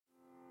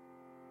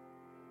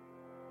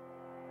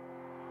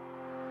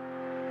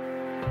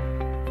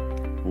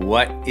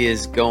What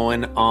is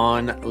going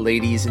on,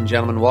 ladies and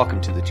gentlemen? Welcome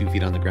to the 2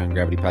 Feet on the Ground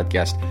Gravity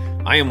Podcast.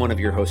 I am one of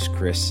your hosts,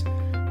 Chris,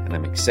 and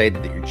I'm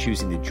excited that you're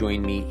choosing to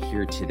join me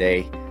here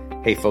today.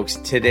 Hey, folks,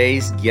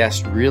 today's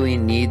guest really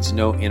needs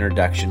no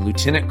introduction.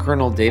 Lieutenant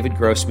Colonel David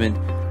Grossman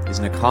is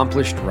an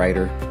accomplished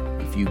writer.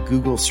 If you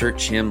Google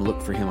search him,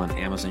 look for him on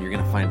Amazon, you're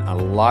going to find a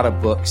lot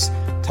of books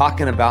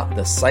talking about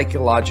the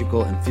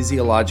psychological and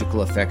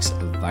physiological effects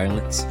of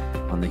violence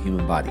on the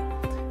human body.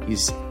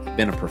 He's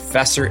been a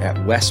professor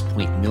at West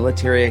Point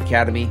Military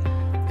Academy,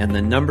 and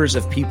the numbers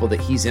of people that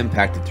he's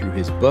impacted through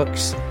his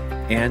books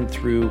and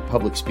through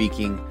public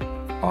speaking,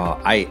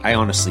 I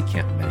honestly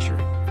can't measure.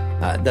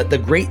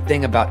 The great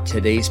thing about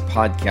today's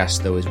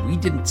podcast, though, is we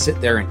didn't sit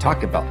there and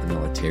talk about the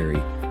military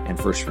and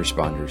first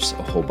responders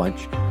a whole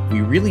bunch.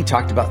 We really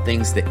talked about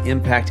things that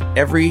impact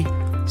every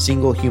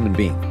single human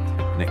being.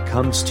 When it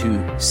comes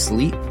to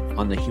sleep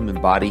on the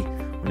human body,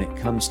 when it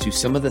comes to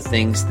some of the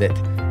things that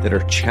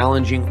are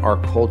challenging our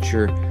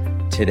culture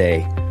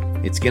today,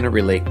 it's going to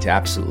relate to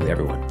absolutely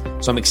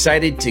everyone. So I'm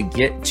excited to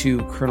get to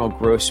Colonel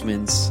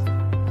Grossman's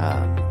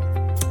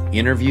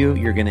interview.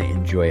 You're going to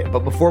enjoy it.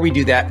 But before we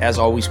do that, as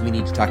always, we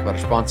need to talk about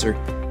our sponsor.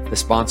 The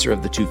sponsor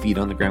of the 2 Feet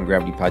on the Ground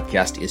Gravity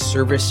Podcast is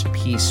Service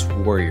Peace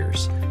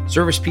Warriors.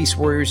 Service Peace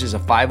Warriors is a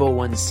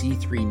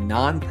 501c3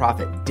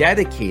 nonprofit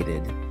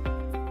dedicated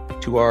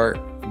to our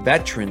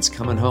veterans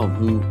coming home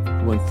who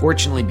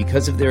unfortunately,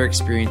 because of their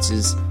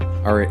experiences,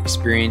 are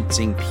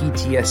experiencing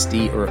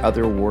PTSD or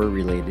other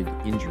war-related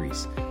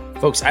injuries.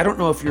 Folks, I don't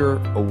know if you're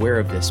aware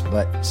of this,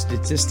 but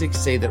statistics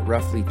say that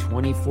roughly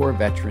 24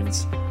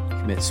 veterans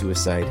commit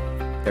suicide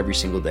every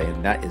single day,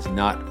 and that is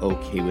not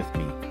okay with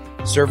me.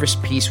 Service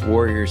Peace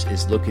Warriors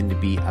is looking to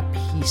be a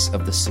piece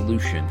of the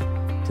solution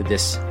to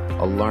this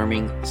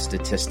alarming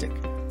statistic.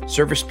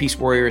 Service Peace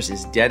Warriors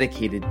is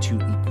dedicated to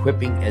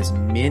equipping as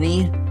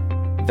many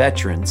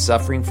veterans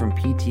suffering from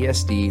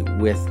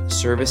PTSD with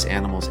service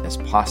animals as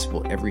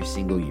possible every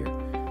single year.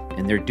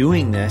 And they're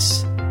doing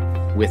this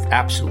with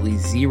absolutely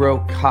zero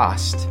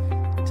cost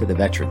to the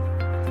veteran.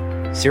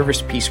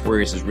 Service Peace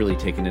Warriors has really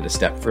taken it a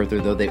step further,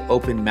 though. They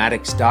opened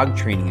Maddox Dog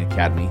Training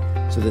Academy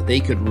so that they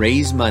could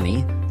raise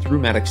money through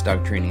Maddox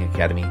Dog Training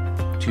Academy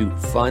to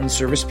fund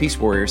Service Peace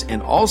Warriors,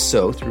 and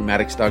also through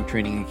Maddox Dog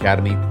Training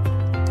Academy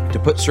to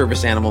put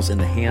service animals in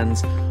the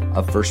hands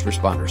of first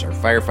responders, our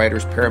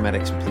firefighters,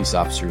 paramedics, and police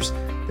officers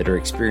that are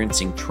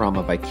experiencing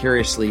trauma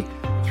vicariously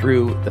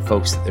through the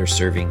folks that they're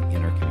serving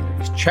in our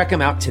communities. Check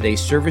them out today,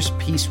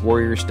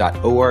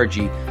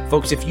 servicepeacewarriors.org.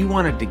 Folks, if you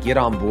wanted to get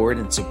on board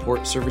and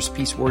support Service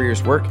Peace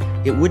Warriors work,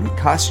 it wouldn't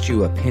cost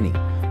you a penny.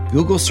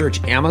 Google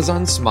search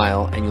Amazon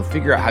Smile and you'll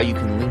figure out how you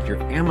can link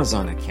your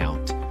Amazon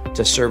account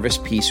to Service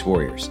Peace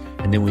Warriors.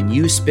 And then when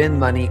you spend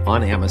money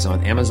on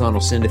Amazon, Amazon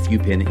will send a few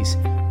pennies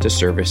to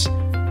Service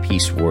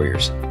Peace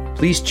Warriors.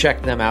 Please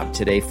check them out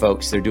today,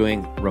 folks. They're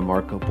doing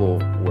remarkable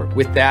work.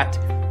 With that,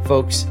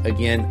 folks,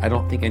 again, I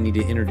don't think I need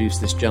to introduce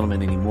this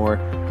gentleman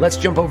anymore. Let's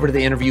jump over to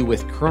the interview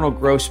with Colonel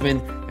Grossman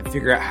and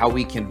figure out how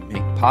we can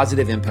make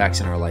positive impacts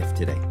in our life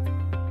today.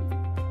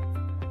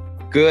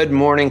 Good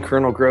morning,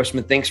 Colonel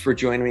Grossman. Thanks for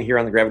joining me here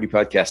on the Gravity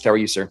Podcast. How are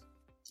you, sir?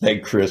 Hey,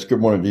 Chris. Good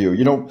morning to you.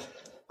 You know,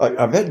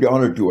 I've had the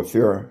honor to do a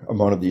fair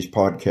amount of these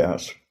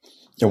podcasts.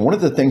 And one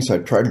of the things I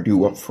try to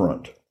do up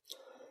front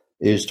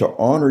is to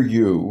honor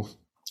you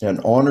and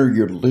honor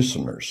your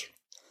listeners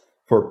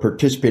for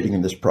participating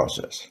in this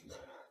process.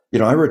 You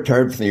know, I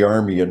retired from the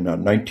Army in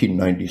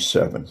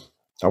 1997.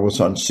 I was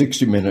on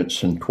 60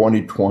 Minutes in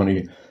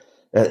 2020.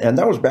 And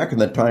that was back in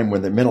the time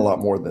when they meant a lot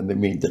more than they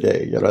mean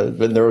today. You know,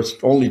 and there was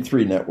only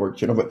 3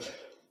 networks, you know, but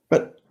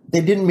they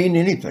didn't mean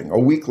anything. A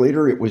week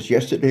later, it was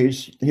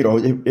yesterday's, you know,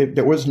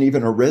 there wasn't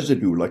even a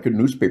residue like a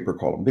newspaper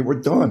column. They were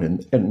done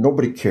and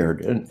nobody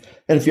cared. And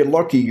if you're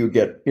lucky, you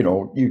get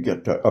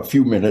a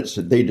few minutes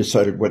that they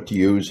decided what to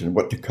use and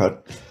what to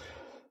cut.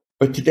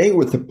 But today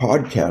with the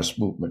podcast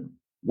movement,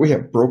 we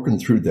have broken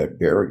through that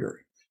barrier.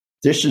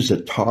 This is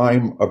a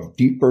time of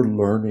deeper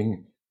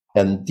learning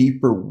and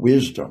deeper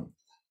wisdom.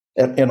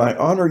 And I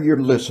honor your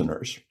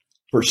listeners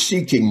for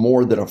seeking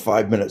more than a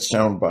 5-minute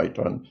soundbite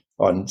on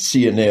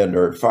CNN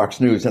or Fox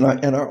News. And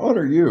I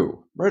honor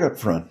you right up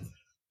front.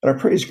 And I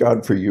praise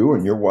God for you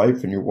and your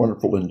wife and your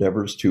wonderful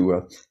endeavors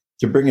to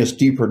bring us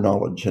deeper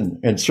knowledge.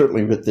 And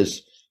certainly with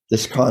this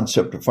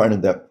concept of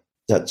finding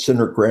that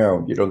center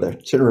ground, you know,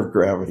 that center of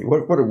gravity.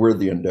 What a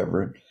worthy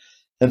endeavor.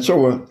 And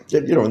so,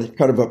 you know,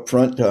 kind of up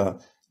front,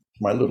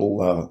 my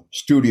little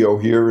studio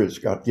here has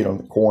got, you know,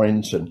 the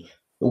coins and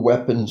the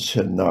weapons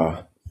and,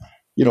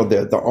 you know,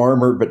 the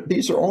armor, but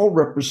these are all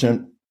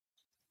represent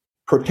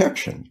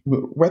protection.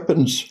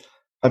 Weapons,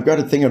 I've got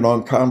a thing in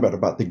On Combat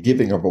about the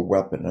giving of a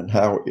weapon and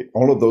how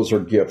all of those are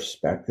gifts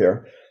back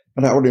there,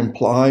 and how it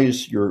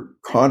implies your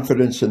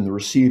confidence in the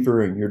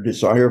receiver and your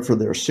desire for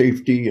their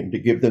safety and to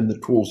give them the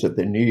tools that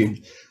they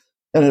need.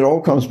 And it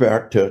all comes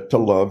back to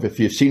love. If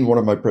you've seen one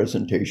of my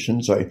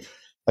presentations, I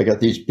got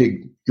these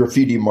big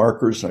graffiti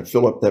markers, and I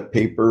fill up that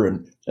paper,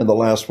 and the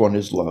last one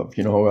is love.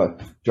 You know,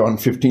 John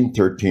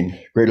 15:13,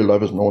 greater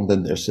love is known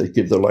than this, they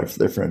give their life for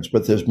their friends.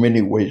 But there's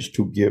many ways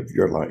to give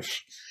your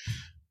life.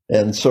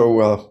 And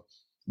so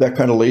that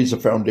kind of lays a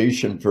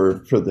foundation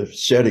for the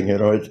setting.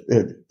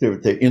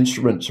 The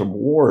instruments of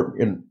war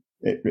in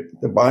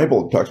the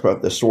Bible talks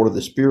about the sword of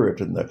the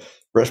Spirit and the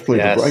breastplate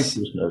of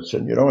righteousness,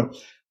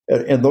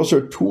 and those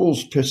are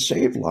tools to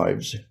save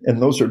lives,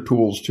 and those are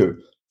tools to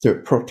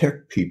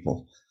protect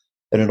people.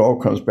 And it all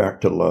comes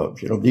back to love.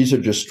 These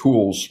are just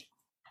tools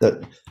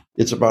that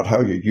it's about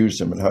how you use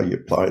them and how you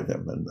apply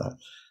them.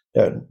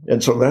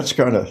 And so that's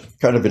kind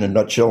of in a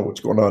nutshell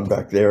what's going on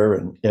back there,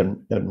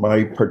 and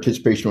my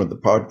participation with the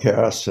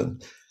podcast.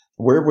 And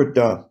where would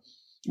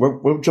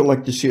what would you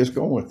like to see us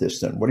going with this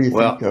then? What do you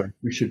think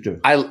we should do?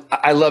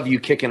 I love you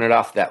kicking it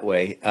off that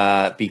way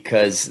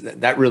because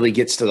that really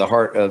gets to the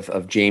heart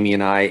of Jamie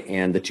and I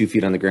and the 2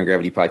 Feet on the Ground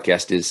Gravity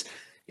podcast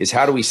is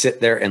how do we sit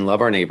there and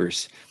love our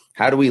neighbors?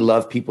 How do we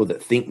love people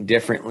that think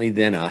differently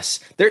than us?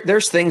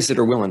 There's things that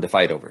are willing to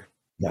fight over.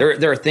 Yeah.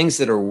 There are things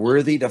that are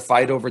worthy to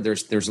fight over.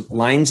 There's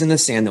lines in the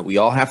sand that we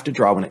all have to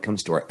draw when it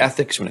comes to our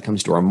ethics, when it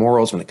comes to our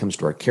morals, when it comes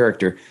to our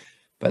character.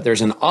 But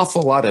there's an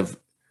awful lot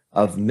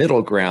of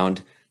middle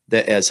ground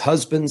that as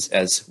husbands,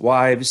 as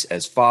wives,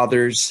 as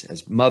fathers,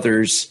 as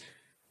mothers,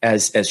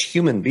 as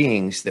human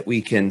beings that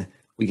we can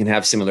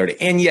have similarity.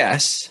 And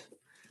yes,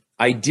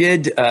 I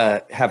did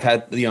have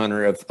had the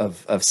honor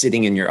of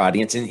sitting in your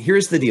audience. And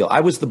here's the deal. I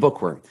was the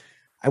bookworm.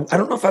 I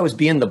don't know if I was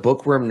being the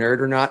bookworm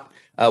nerd or not.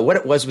 What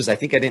it was I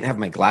think I didn't have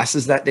my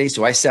glasses that day.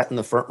 So I sat in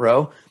the front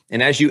row.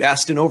 And as you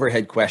asked an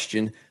overhead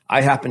question,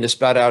 I happened to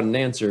spout out an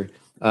answer.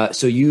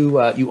 So you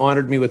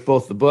honored me with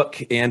both the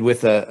book and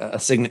with a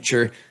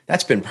signature.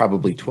 That's been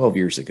probably 12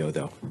 years ago,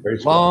 though.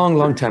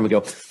 Long time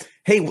ago.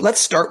 Hey,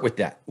 let's start with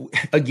that.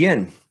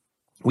 Again,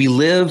 we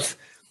live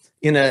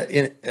in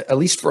at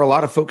least for a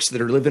lot of folks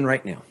that are living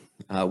right now,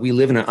 we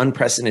live in an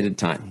unprecedented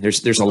time.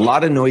 There's a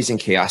lot of noise and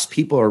chaos.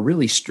 People are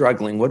really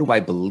struggling. What do I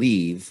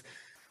believe?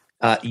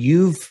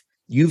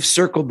 You've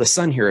circled the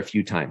sun here a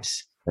few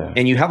times,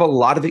 and you have a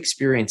lot of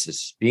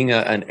experiences. Being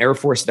an Air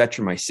Force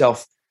veteran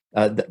myself,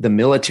 the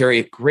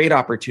military, great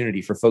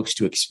opportunity for folks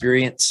to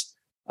experience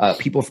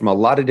people from a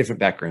lot of different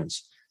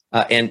backgrounds,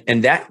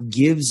 and that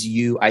gives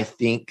you, I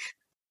think,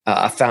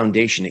 a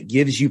foundation. It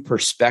gives you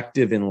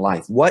perspective in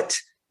life. What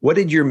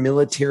did your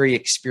military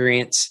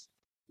experience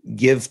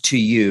give to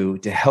you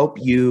to help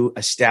you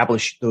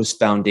establish those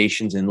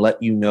foundations and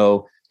let you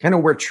know kind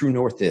of where true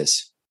north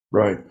is?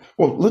 Right.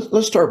 Well,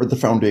 let's start with the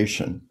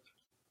foundation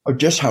of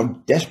just how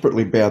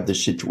desperately bad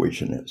this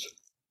situation is,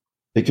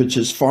 because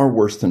it's far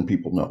worse than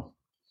people know.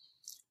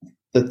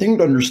 The thing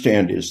to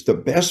understand is the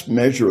best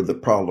measure of the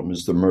problem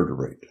is the murder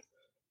rate.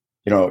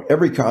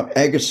 Every cop,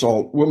 ag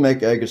assault, we'll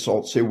make ag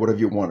assault say whatever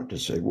you want it to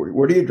say.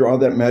 Where do you draw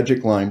that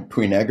magic line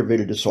between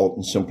aggravated assault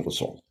and simple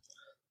assault?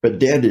 But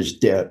dead is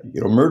dead.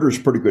 Murder is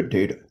pretty good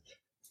data.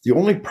 The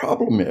only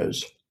problem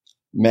is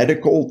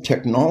medical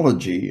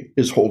technology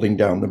is holding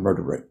down the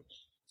murder rate.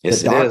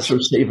 Yes, the docs are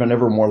saving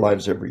ever more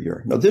lives every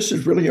year. Now, this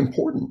is really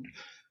important.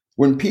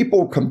 When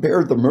people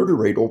compare the murder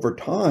rate over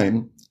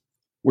time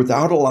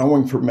without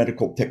allowing for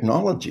medical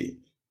technology,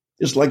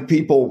 it's like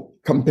people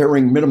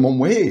comparing minimum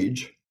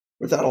wage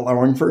without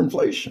allowing for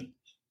inflation.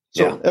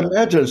 So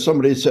imagine if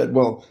somebody said,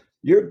 well,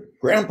 your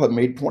grandpa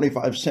made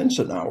 25 cents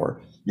an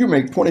hour. You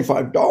make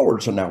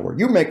 $25 an hour.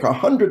 You make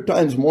 100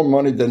 times more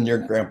money than your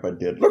grandpa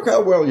did. Look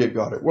how well you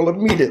got it. Well,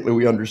 immediately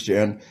we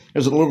understand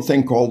there's a little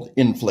thing called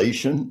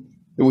inflation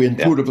that we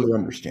intuitively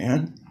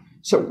understand.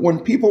 So when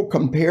people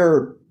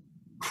compare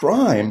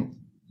crime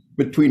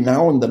between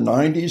now and the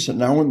 90s and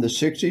now in the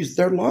 60s,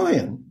 they're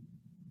lying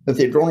that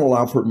they don't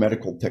allow for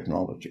medical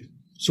technology.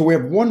 So we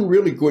have one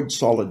really good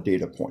solid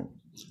data point.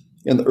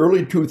 In the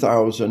early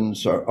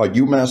 2000s, a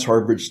UMass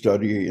Harvard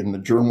study in the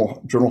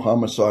journal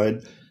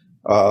Homicide,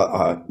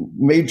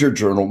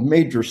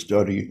 major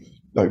study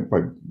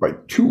by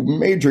two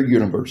major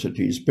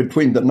universities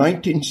between the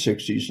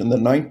 1960s and the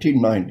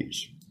 1990s.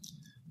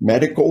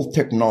 Medical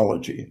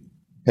technology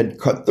had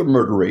cut the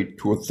murder rate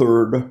to a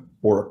third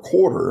or a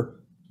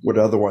quarter would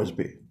otherwise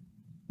be.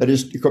 That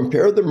is, to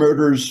compare the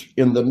murders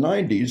in the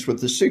 90s with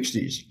the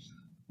 60s,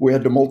 we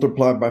had to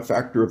multiply by a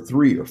factor of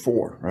 3 or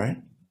 4, right?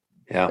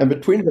 Yeah. And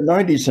between the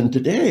 90s and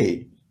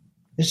today,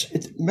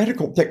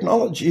 medical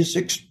technology has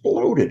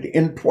exploded.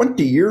 In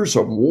 20 years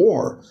of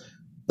war,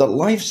 the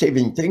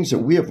life-saving things that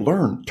we have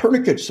learned,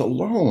 tourniquets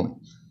alone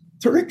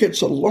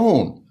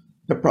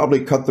have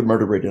probably cut the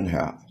murder rate in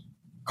half.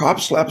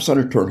 Cop slaps on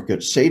a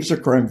tourniquet, saves a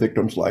crime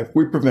victim's life.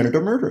 We prevented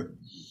a murder.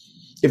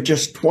 If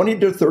just 20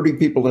 to 30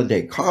 people a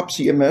day, cops,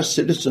 EMS,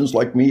 citizens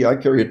like me, I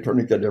carry a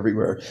tourniquet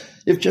everywhere.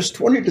 If just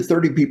 20 to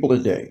 30 people a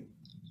day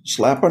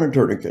slap on a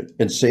tourniquet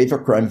and save a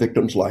crime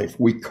victim's life,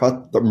 we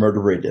cut the murder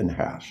rate in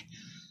half.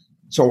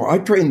 So I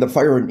trained the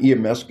fire and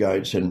EMS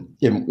guys in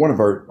one of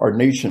our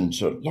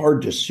nation's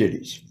largest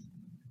cities.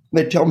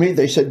 They tell me,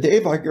 they said,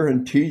 Dave, I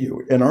guarantee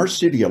you, in our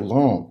city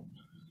alone,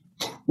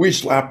 we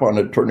slap on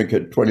a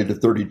tourniquet 20 to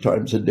 30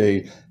 times a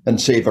day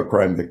and save a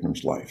crime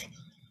victim's life.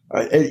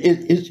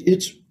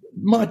 It's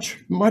much,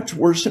 much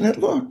worse than it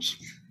looks.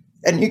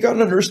 And you got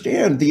to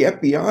understand, the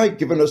FBI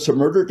giving us the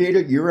murder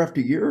data year after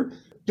year,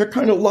 they're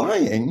kind of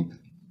lying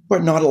by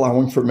not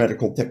allowing for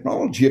medical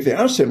technology. If you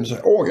ask them, say,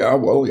 oh, yeah,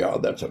 well, yeah,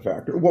 that's a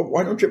factor. Well,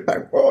 why don't you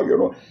back?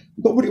 Well,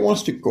 nobody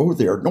wants to go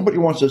there. Nobody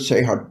wants to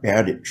say how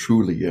bad it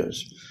truly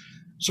is.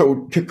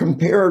 So to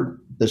compare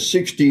the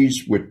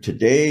 60s with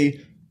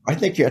today, I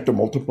think you have to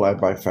multiply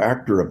by a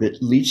factor of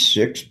at least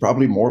 6,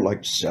 probably more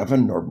like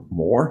 7 or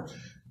more.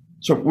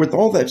 So with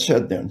all that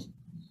said then,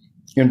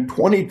 in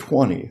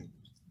 2020,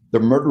 the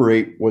murder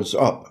rate was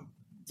up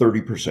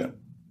 30%.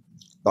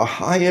 The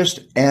highest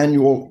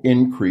annual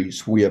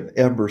increase we have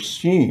ever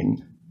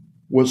seen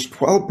was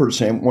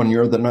 12% one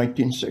year in the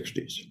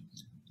 1960s.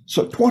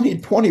 So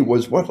 2020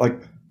 was what,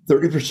 like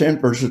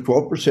 30% versus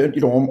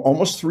 12%,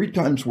 almost 3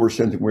 times worse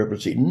than we've ever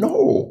seen.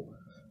 No,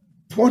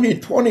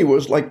 2020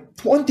 was like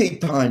 20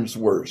 times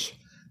worse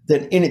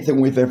than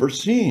anything we've ever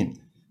seen.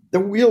 The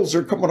wheels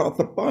are coming off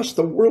the bus.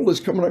 The world is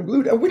coming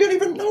unglued, and we don't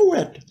even know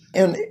it.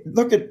 And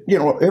look at,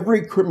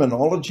 every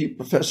criminology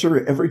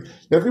professor,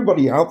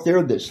 everybody out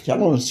there that's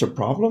telling us a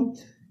problem,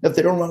 if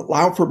they don't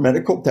allow for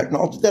medical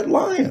technology, they're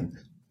lying.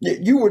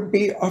 You would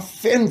be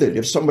offended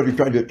if somebody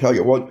tried to tell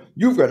you, well,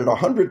 you've got it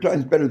 100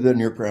 times better than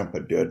your grandpa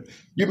did.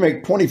 You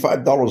make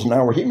 $25 an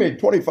hour. He made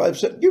 25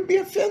 cents. You'd be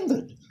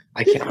offended.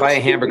 I can't buy a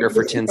hamburger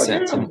for 10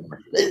 cents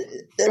anymore.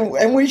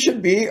 And we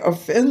should be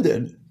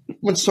offended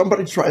when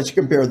somebody tries to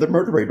compare the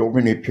murder rate over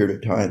any period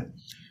of time.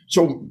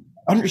 So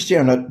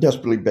understand how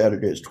desperately bad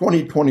it is.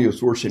 2020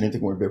 is worse than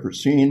anything we've ever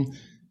seen.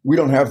 We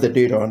don't have the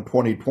data on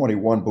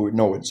 2021, but we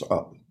know it's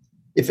up.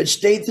 If it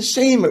stayed the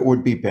same, it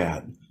would be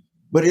bad.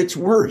 But it's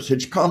worse.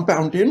 It's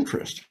compound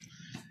interest.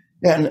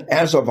 And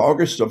as of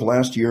August of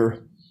last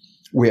year,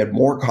 we had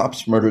more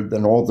cops murdered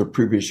than all the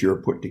previous year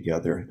put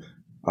together.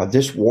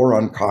 This war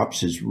on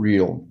cops is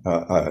real.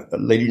 A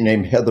lady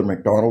named Heather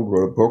McDonald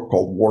wrote a book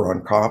called War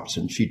on Cops,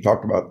 and she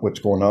talked about what's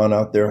going on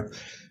out there.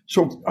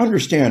 So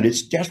understand,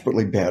 it's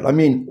desperately bad. I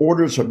mean,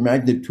 orders of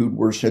magnitude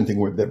worse than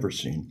anything we've ever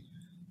seen.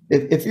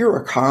 If you're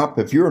a cop,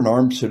 if you're an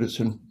armed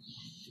citizen,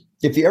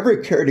 if you ever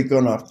carried a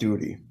gun off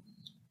duty,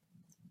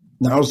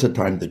 now's the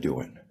time to do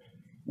it.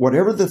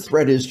 Whatever the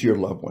threat is to your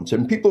loved ones.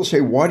 And people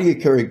say, why do you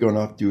carry a gun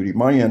off duty?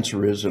 My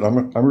answer is, and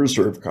I'm a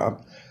reserve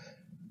cop,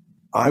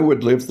 I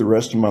would live the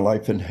rest of my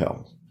life in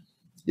hell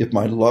if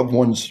my loved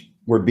ones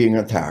were being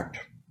attacked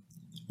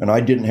and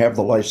I didn't have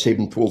the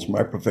life-saving tools of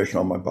my profession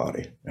on my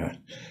body. Yeah.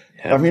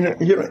 I mean,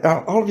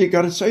 all of you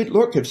got to say,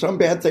 look, if some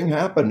bad thing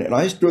happened and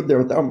I stood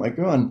there without my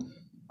gun,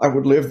 I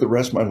would live the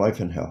rest of my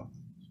life in hell.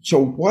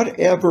 So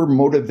whatever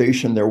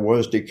motivation there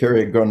was to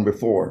carry a gun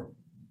before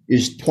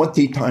is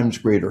 20 times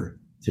greater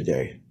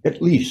today, at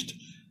least.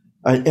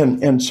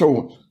 And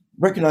so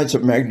recognize the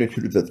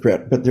magnitude of the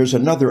threat, but there's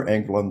another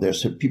angle on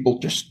this that people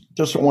just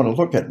don't want to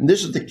look at. And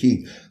this is the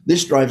key.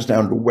 This drives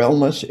down to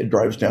wellness. It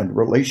drives down to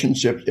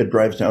relationships. It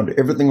drives down to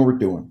everything we're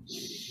doing.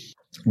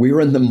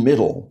 We're in the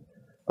middle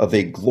of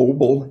a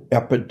global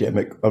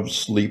epidemic of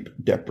sleep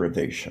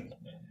deprivation.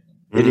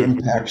 It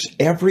impacts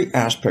every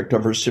aspect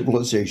of our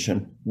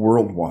civilization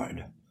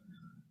worldwide.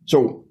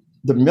 So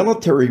the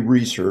military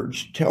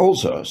research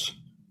tells us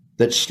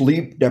that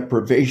sleep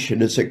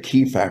deprivation is a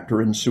key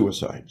factor in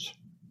suicides.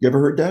 You ever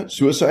heard that?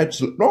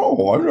 Suicides?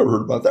 No, I've never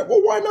heard about that.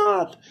 Well, why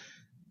not?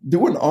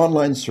 Do an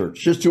online search.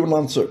 Just do an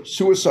online search.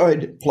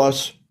 Suicide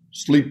plus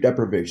sleep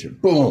deprivation.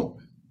 Boom.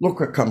 Look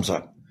what comes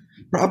up.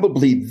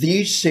 Probably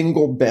the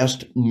single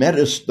best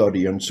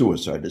meta-study on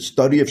suicide, a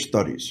study of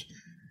studies,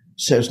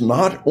 says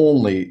not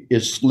only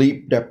is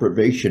sleep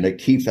deprivation a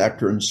key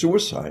factor in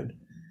suicide,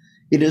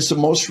 it is the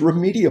most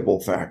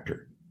remediable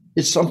factor.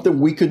 It's something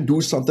we can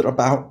do something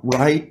about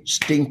right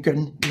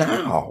stinking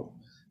now.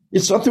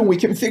 It's something we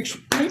can fix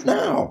right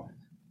now.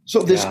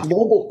 So this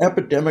global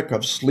epidemic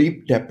of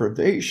sleep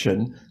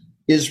deprivation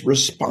is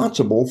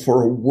responsible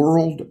for a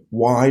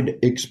worldwide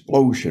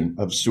explosion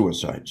of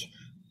suicides.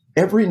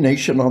 Every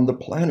nation on the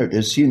planet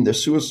has seen the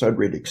suicide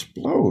rate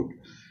explode.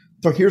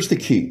 So here's the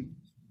key.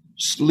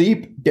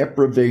 Sleep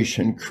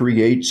deprivation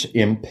creates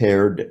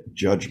impaired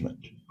judgment.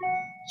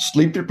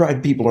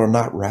 Sleep-deprived people are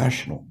not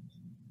rational.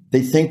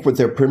 They think with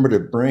their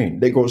primitive brain.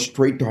 They go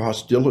straight to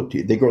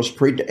hostility. They go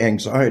straight to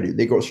anxiety.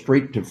 They go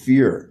straight to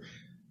fear.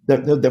 The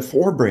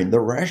forebrain, the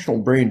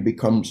rational brain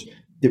becomes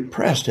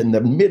depressed, and the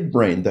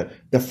midbrain,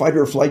 the fight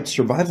or flight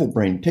survival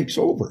brain takes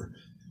over.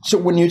 So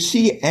when you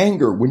see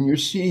anger, when you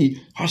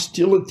see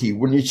hostility,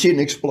 when you see an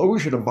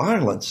explosion of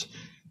violence,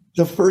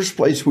 the first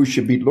place we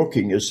should be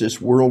looking is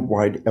this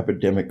worldwide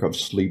epidemic of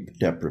sleep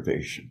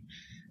deprivation.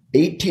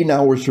 18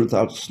 hours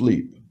without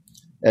sleep,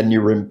 and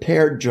your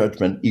impaired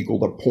judgment equal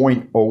to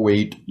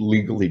 0.08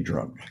 legally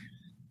drunk.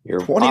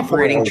 You're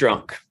operating hours,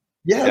 drunk.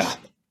 Yes.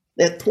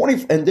 Yeah. At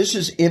 20, and this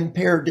is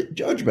impaired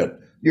judgment.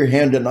 Your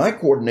hand and eye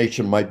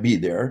coordination might be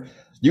there.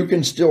 You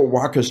can still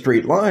walk a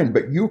straight line,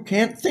 but you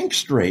can't think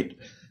straight.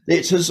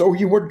 It's as though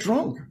you were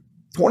drunk.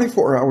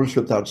 24 hours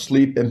without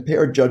sleep,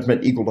 impaired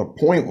judgment equal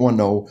to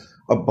 0.10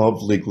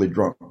 above legally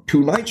drunk.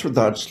 2 nights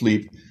without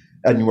sleep,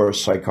 and you are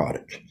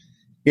psychotic.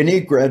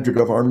 Any graduate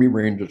of Army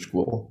Ranger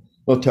School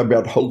will tell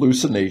about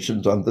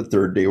hallucinations on the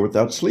 3rd day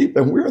without sleep.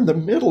 And we're in the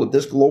middle of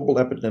this global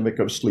epidemic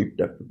of sleep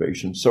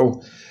deprivation.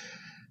 So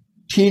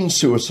Teen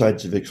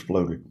suicides have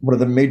exploded. One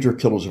of the major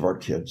killers of our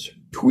kids.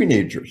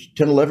 Teenagers,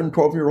 10, 11,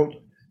 12-year-old.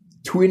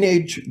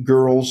 Teenage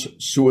girls'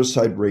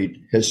 suicide rate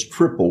has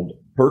tripled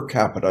per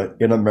capita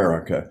in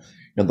America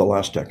in the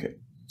last decade.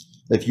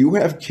 If you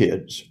have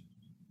kids,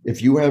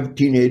 if you have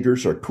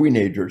teenagers or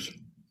teenagers,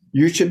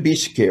 you should be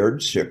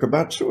scared sick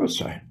about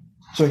suicide.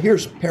 So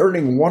here's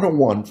parenting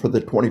 101 for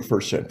the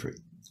 21st century.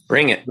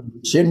 Bring it.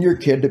 Send your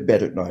kid to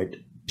bed at night.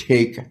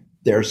 Take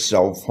their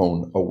cell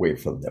phone away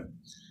from them.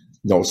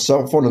 No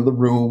cell phone in the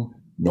room,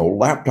 no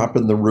laptop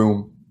in the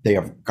room. They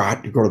have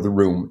got to go to the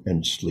room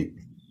and sleep.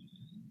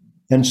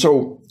 And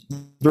so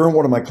during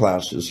one of my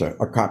classes, a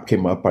cop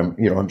came up.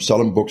 I'm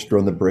selling books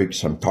during the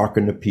breaks. I'm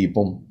talking to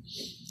people.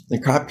 The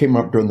cop came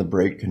up during the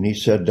break and he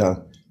said,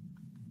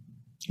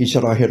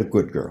 I had a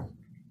good girl.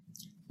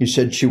 He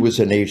said she was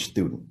an A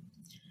student.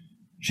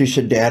 She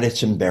said, Dad,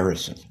 it's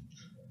embarrassing.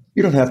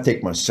 You don't have to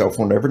take my cell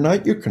phone every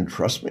night. You can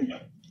trust me.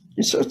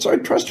 He said, so I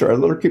trust her. I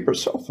let her keep her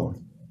cell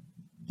phone.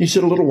 He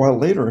said, a little while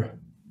later,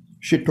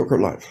 she took her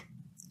life.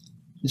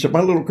 He said,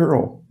 my little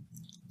girl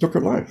took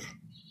her life.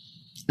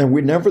 And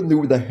we never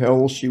knew the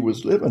hell she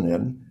was living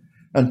in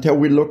until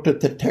we looked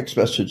at the text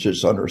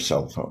messages on her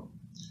cell phone.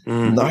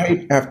 Mm-hmm.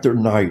 Night after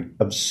night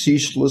of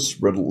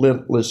ceaseless,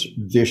 relentless,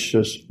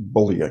 vicious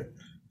bullying.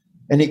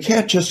 And you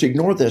can't just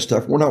ignore that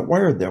stuff. We're not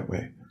wired that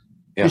way.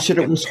 Yeah. He said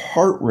it was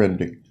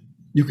heart-rending.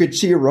 You could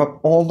see her up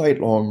all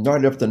night long,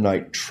 night after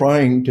night,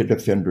 trying to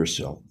defend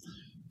herself,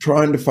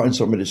 trying to find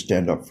somebody to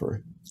stand up for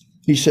her.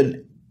 He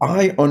said,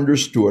 I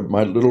understood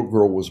my little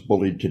girl was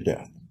bullied to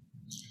death.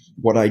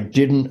 What I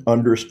didn't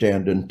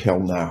understand until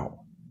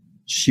now,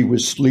 she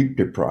was sleep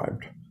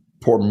deprived,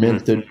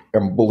 tormented,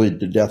 and bullied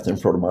to death in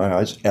front of my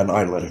eyes, and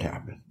I let it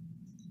happen.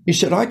 He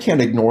said, I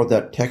can't ignore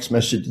that text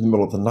message in the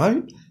middle of the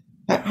night.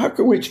 How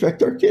can we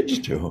expect our kids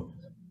to?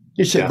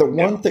 He said, the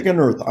one thing on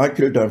earth I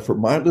could have done for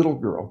my little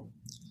girl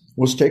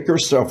was take her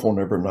cell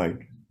phone every night,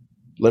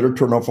 let her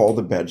turn off all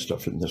the bad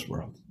stuff in this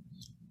world.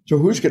 So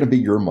who's going to be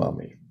your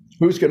mommy?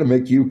 Who's going to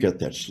make you get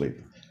that sleep?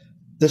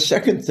 The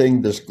second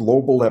thing this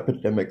global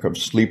epidemic of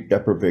sleep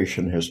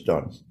deprivation has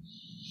done,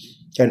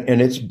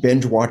 and it's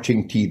binge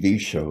watching TV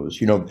shows,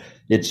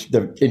 it's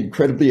the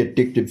incredibly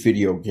addictive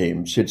video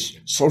games, it's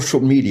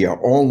social media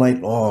all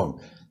night long.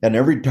 And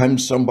every time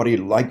somebody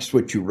likes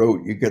what you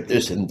wrote, you get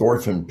this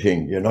endorphin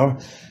ping,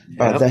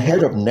 The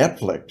head of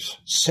Netflix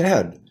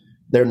said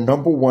their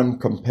number one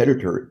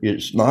competitor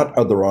is not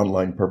other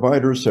online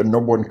providers. Their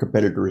number one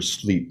competitor is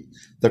sleep.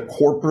 The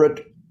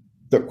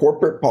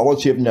corporate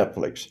policy of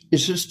Netflix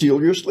is to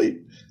steal your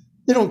sleep.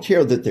 They don't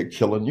care that they're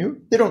killing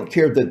you. They don't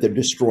care that they're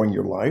destroying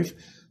your life.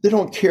 They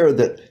don't care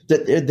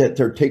that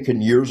they're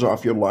taking years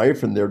off your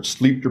life and they're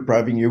sleep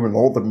depriving you and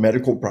all the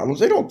medical problems.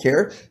 They don't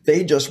care.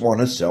 They just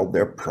want to sell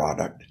their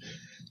product.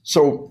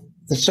 So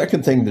the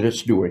second thing that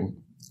it's doing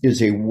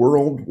is a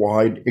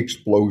worldwide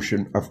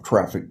explosion of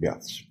traffic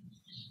deaths.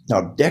 Now,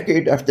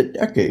 decade after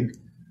decade,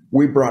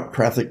 we brought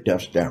traffic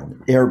deaths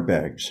down.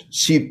 Airbags,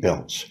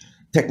 seatbelts,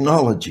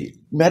 technology,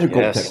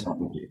 medical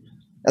technology.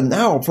 And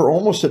now, for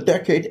almost a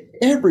decade,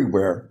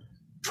 everywhere,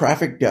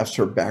 traffic deaths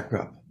are back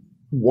up.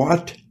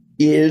 What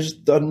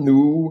is the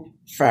new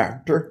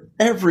factor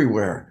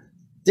everywhere?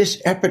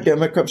 This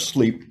epidemic of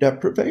sleep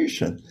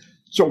deprivation.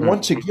 So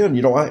once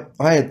again,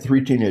 I had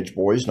 3 teenage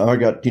boys. Now I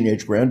got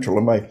teenage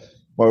grandchildren. My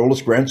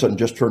oldest grandson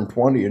just turned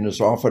 20 and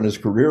is off on his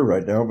career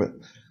right now. But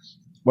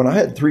when I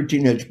had 3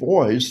 teenage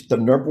boys, the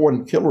number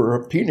one killer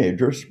of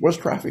teenagers was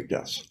traffic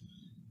deaths.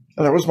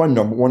 And that was my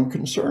number one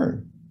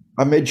concern.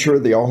 I made sure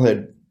they all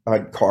had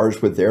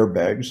cars with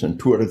airbags, and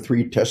 2 out of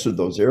 3 tested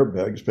those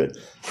airbags. But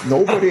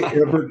nobody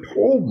ever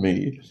told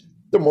me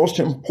the most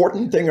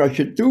important thing I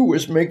should do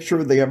is make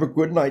sure they have a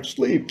good night's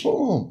sleep.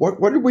 Oh,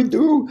 what did we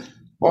do?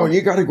 Oh,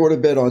 you got to go to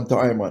bed on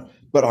time.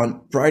 But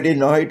on Friday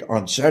night,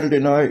 on Saturday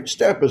night,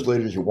 stay up as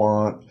late as you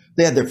want.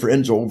 They had their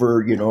friends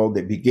over,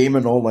 they'd be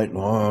gaming all night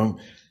long.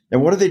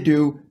 And what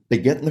do? They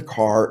get in the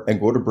car and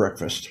go to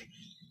breakfast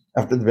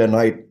after the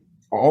night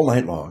all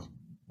night long.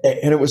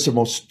 And it was the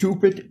most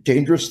stupid,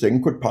 dangerous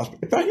thing could possibly.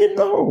 If I didn't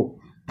know,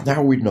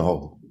 now we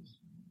know.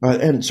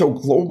 And so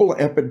global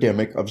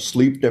epidemic of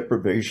sleep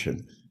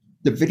deprivation,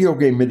 the video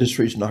game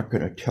industry is not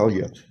going to tell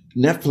you.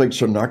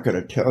 Netflix are not going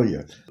to tell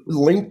you.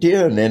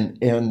 LinkedIn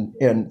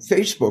and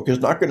Facebook is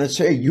not going to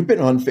say, you've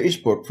been on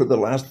Facebook for the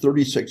last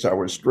 36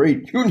 hours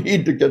straight. You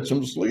need to get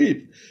some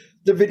sleep.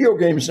 The video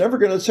game is never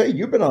going to say,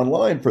 you've been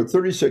online for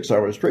 36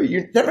 hours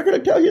straight. They're not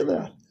going to tell you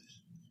that.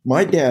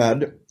 My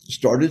dad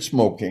started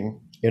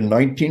smoking in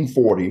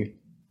 1940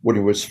 when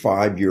he was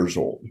 5 years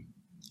old.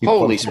 He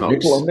Holy put a smokes.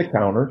 nickel on the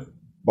counter,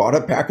 bought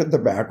a pack of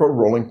tobacco,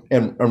 rolling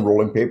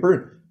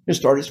paper, and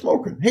started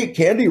smoking. Hey,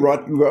 candy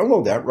rot, you all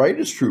know that, right?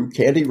 It's true.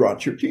 Candy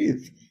rots your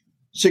teeth.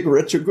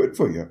 Cigarettes are good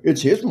for you.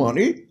 It's his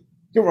money.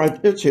 You're right.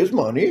 It's his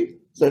money.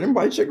 Let him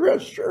buy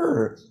cigarettes.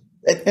 Sure.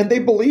 And they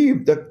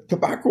believe the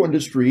tobacco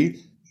industry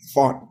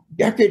fought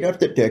decade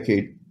after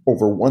decade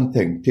over one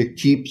thing, to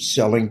keep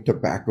selling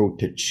tobacco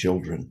to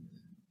children.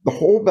 The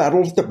whole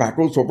battle of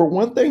tobacco is over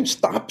one thing.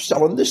 Stop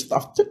selling this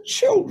stuff to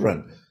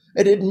children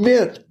and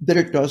admit that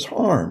it does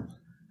harm.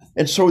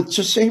 And so it's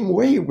the same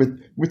way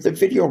with the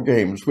video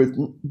games, with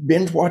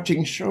binge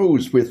watching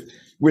shows, with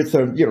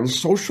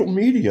social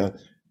media.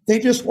 They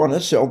just want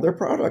to sell their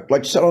product,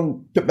 like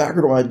selling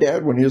tobacco to my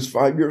dad when he was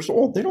 5 years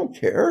old. They don't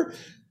care.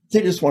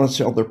 They just want to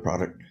sell their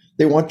product.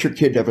 They want your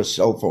kid to have a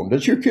cell phone.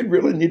 Does your kid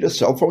really need a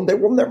cell phone? They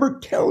will never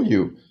tell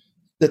you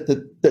that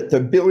the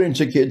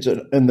billions of kids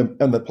on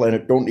the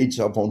planet don't need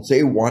cell phones.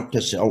 They want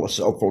to sell a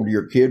cell phone to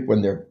your kid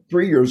when they're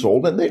 3 years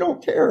old, and they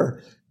don't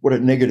care what a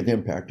negative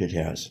impact it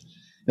has.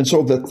 And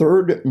so the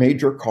third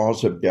major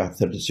cause of death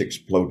that has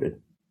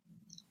exploded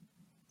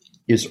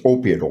is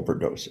opiate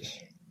overdoses.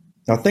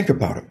 Now think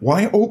about it.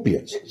 Why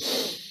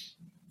opiates?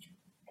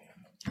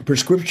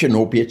 Prescription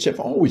opiates have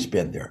always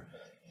been there.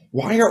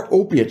 Why are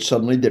opiates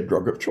suddenly the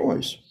drug of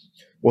choice?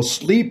 Well,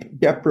 sleep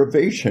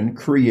deprivation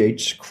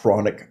creates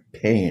chronic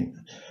pain.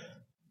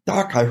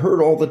 Doc, I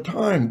heard all the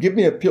time, give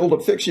me a pill to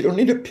fix. You don't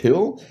need a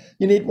pill.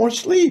 You need more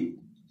sleep.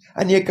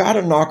 And you got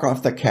to knock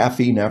off the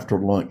caffeine after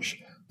lunch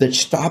that's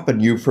stopping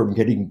you from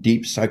getting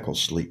deep cycle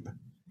sleep.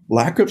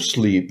 Lack of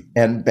sleep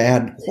and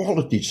bad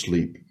quality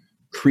sleep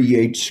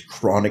creates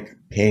chronic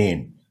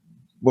pain.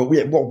 Well,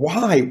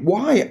 why?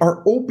 Why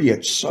are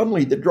opiates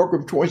suddenly the drug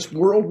of choice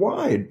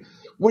worldwide?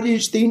 What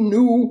is the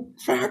new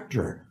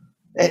factor?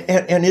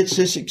 And it's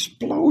this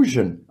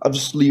explosion of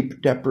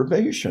sleep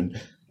deprivation.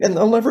 And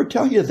they'll never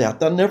tell you that.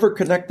 They'll never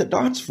connect the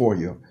dots for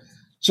you.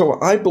 So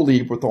I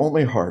believe with all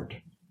my heart,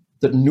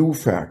 the new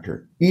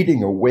factor,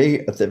 eating away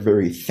at the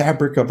very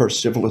fabric of our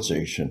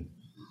civilization,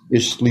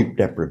 is sleep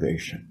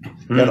deprivation.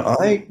 And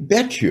I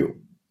bet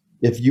you,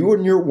 if you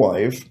and your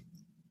wife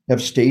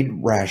have stayed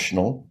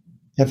rational,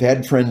 have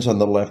had friends on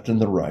the left and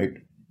the right,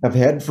 have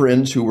had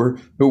friends who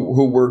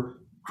were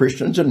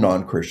Christians and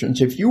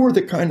non-Christians, if you were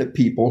the kind of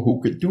people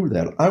who could do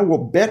that, I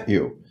will bet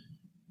you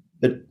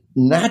that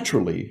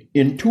naturally,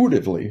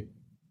 intuitively,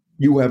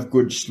 you have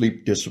good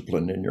sleep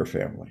discipline in your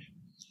family.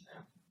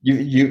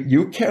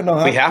 You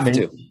cannot. We have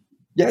to.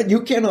 Yeah,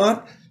 you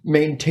cannot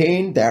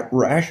maintain that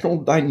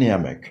rational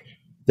dynamic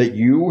that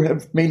you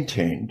have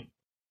maintained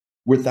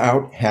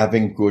without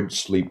having good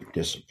sleep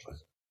discipline.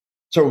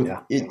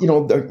 So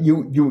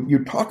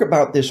you talk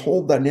about this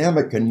whole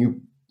dynamic, and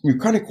you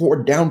kind of go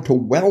down to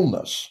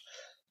wellness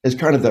as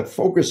kind of the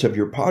focus of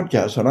your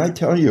podcast. And I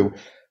tell you,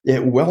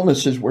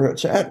 wellness is where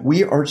it's at.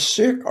 We are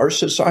sick. Our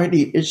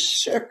society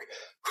is sick.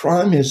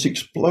 Crime has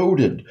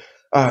exploded.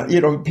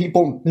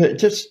 People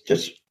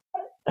just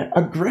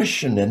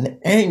aggression and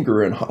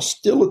anger and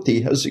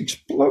hostility has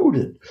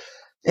exploded.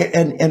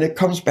 And it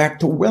comes back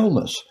to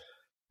wellness.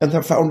 And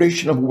the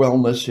foundation of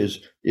wellness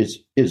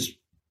is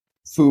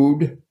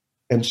food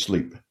and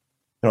sleep.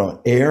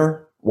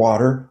 Air,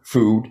 water,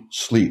 food,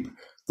 sleep.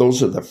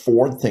 Those are the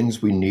four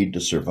things we need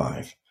to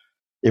survive.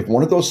 If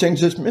one of those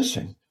things is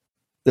missing,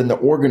 then the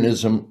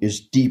organism is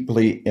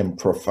deeply and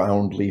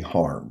profoundly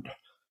harmed.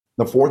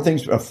 The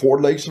four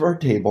legs of our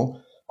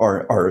table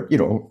are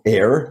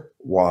air,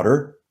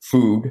 water,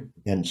 food,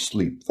 and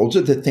sleep. Those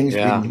are the things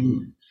we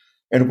need.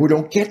 And if we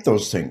don't get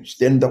those things,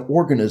 then the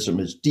organism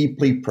is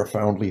deeply,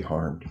 profoundly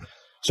harmed.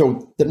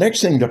 So the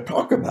next thing to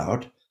talk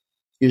about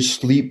is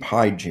sleep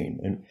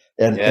hygiene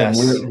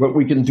and what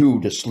we can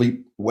do to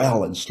sleep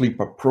well and sleep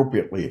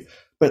appropriately.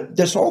 But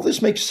does all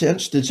this make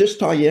sense? Does this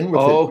tie in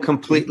with it?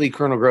 Completely,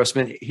 Colonel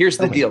Grossman. Here's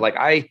the deal. Like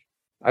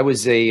I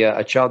was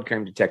a child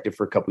crime detective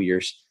for a couple of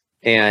years.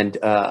 And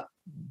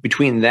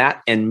between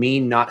that and me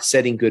not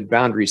setting good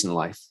boundaries in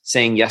life,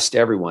 saying yes to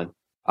everyone,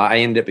 I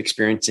ended up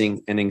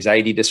experiencing an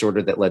anxiety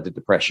disorder that led to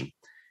depression.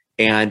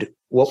 And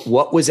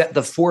what was at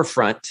the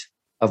forefront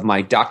of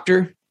my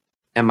doctor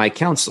and my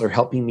counselor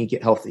helping me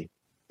get healthy?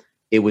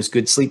 It was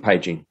good sleep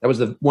hygiene. That was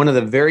one of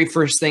the very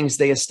first things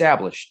they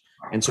established.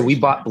 And so we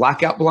bought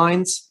blackout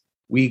blinds.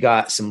 We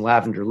got some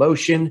lavender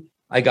lotion.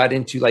 I got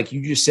into, like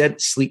you just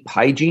said, sleep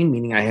hygiene,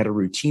 meaning I had a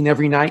routine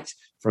every night,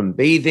 from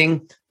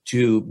bathing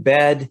to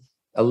bed,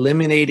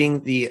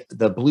 eliminating the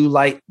blue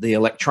light, the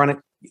electronic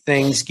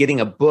things, getting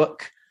a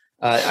book.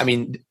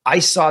 I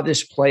saw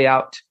this play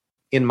out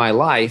in my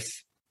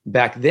life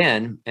back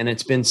then, and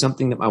it's been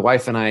something that my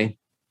wife and I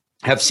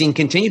have seen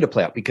continue to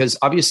play out, because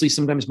obviously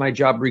sometimes my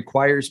job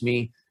requires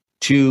me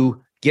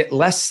to get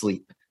less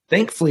sleep.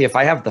 Thankfully, if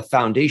I have the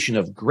foundation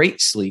of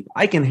great sleep,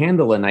 I can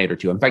handle a night or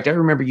two. In fact, I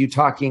remember you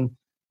talking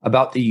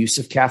about the use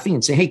of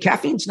caffeine, saying, hey,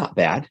 caffeine's not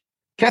bad.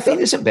 Caffeine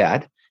isn't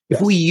bad.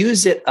 If we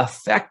use it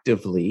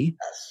effectively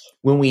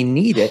when we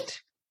need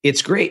it,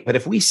 it's great. But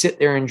if we sit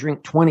there and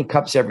drink 20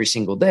 cups every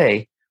single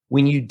day,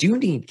 when you do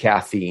need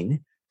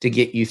caffeine to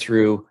get you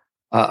through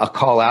a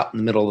call out in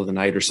the middle of the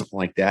night or something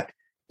like that,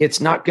 it's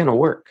not going to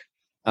work.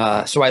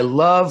 So I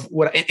love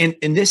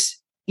and this,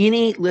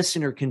 any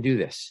listener can do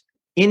this.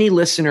 Any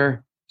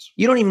listener,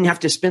 you don't even have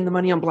to spend the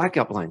money on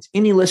blackout blinds.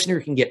 Any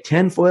listener can get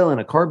tinfoil in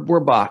a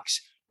cardboard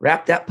box,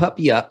 wrap that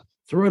puppy up,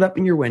 throw it up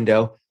in your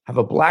window, have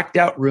a blacked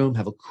out room,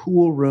 have a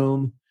cool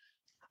room.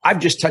 I've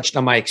just touched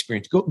on my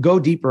experience. Go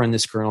deeper on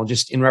this, Colonel,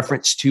 just in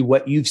reference to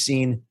what you've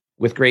seen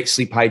with great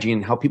sleep hygiene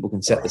and how people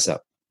can set this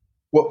up.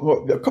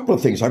 Well, a couple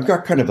of things. I've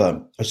got kind of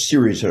a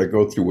series that I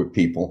go through with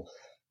people,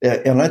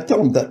 and I tell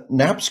them that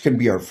naps can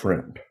be our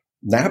friend.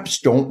 Naps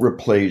don't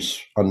replace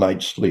a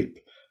night's sleep,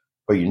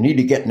 but you need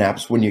to get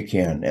naps when you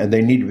can, and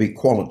they need to be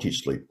quality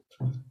sleep.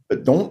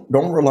 But don't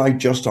rely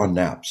just on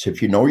naps.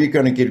 If you know you're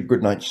going to get a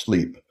good night's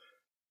sleep,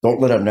 don't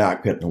let a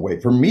nap get in the way.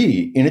 For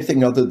me,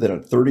 anything other than a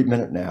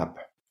 30-minute nap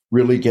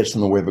really gets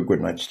in the way of a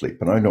good night's sleep.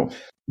 And I know,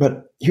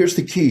 but here's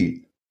the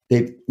key.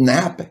 The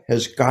nap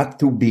has got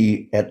to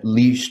be at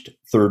least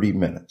 30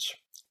 minutes.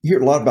 You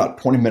hear a lot about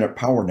 20-minute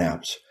power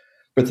naps,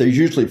 but there's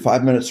usually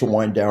 5 minutes to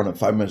wind down and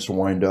 5 minutes to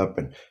wind up.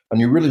 And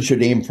you really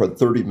should aim for a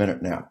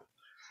 30-minute nap.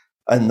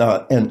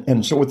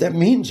 And so what that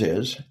means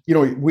is,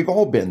 we've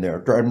all been there,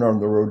 driving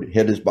down the road,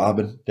 head is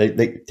bobbing. They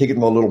taking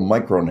the little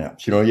micro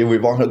naps.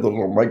 We've all had the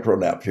little micro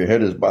naps. Your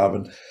head is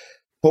bobbing.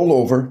 Pull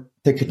over,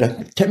 take a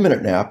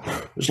 10-minute nap.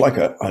 It's like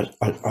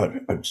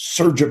a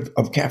surge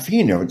of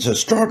caffeine. It's a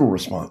startle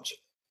response.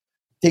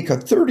 Take a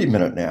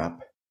 30-minute nap.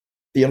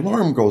 The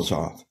alarm goes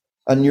off,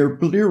 and you're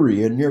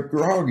bleary and you're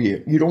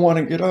groggy. You don't want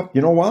to get up.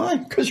 You know why?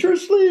 Because you're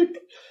asleep.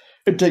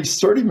 It takes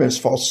 30 minutes,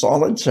 fall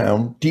solid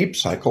sound, deep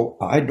cycle.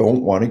 I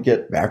don't want to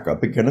get back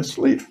up again and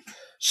sleep.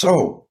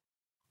 So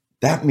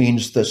that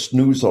means the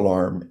snooze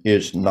alarm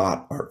is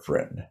not our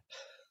friend.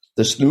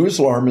 The snooze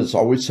alarm is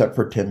always set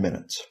for 10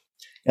 minutes,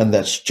 and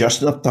that's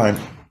just enough time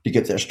to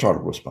get that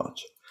startle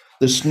response.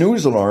 The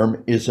snooze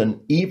alarm is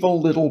an evil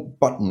little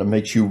button that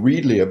makes you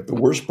relive the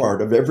worst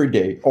part of every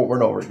day over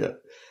and over again.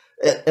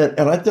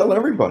 And I tell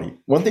everybody,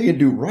 one thing you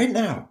do right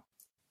now,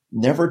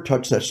 never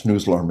touch that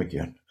snooze alarm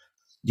again.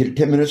 Get a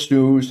 10-minute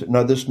snooze,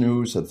 another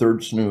snooze, a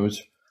third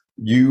snooze.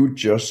 You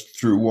just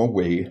threw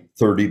away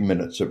 30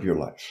 minutes of your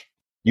life.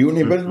 You and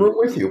anybody in the room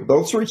with you,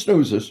 those 3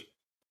 snoozes,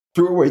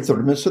 threw away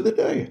 30 minutes of the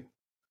day.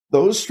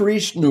 Those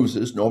 3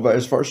 snoozes, no matter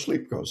as far as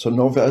sleep goes, so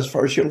no matter as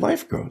far as your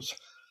life goes.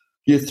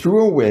 You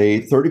threw away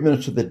 30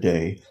 minutes of the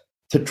day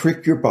to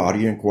trick your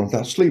body and go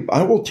without sleep.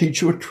 I will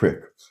teach you a trick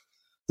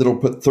that'll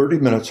put 30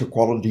 minutes of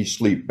quality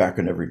sleep back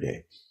in every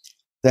day.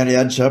 That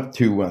adds up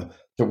to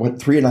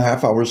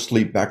 3.5 hours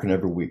sleep back in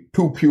every week,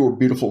 2 pure,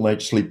 beautiful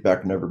nights sleep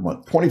back in every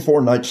month,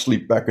 24 nights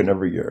sleep back in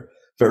every year.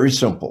 Very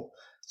simple.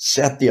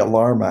 Set the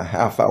alarm a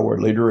half hour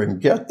later and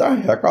get the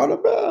heck out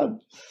of bed.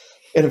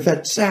 And if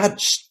it's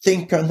that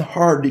stinking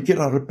hard to get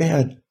out of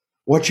bed,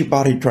 what's your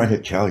body trying to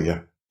tell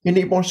you? You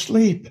need more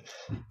sleep.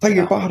 Tell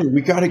your body,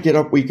 we got to get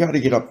up,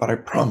 but I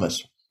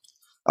promise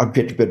I'll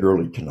get to bed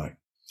early tonight.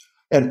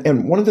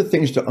 And one of the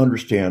things to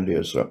understand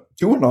is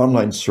do an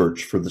online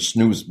search for the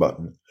snooze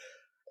button.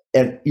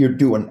 And you're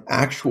doing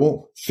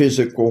actual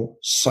physical,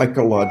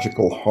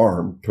 psychological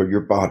harm to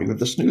your body with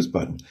the snooze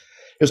button.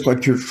 It's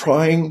like you're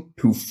trying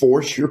to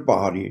force your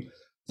body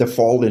to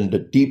fall into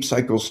deep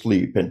cycle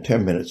sleep in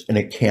 10 minutes, and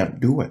it can't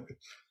do it.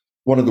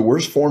 One of the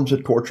worst forms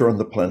of torture on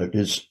the planet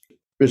is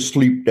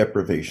sleep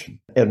deprivation.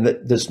 And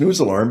the snooze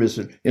alarm is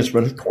an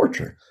instrument of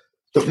torture.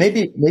 But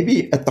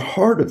maybe at the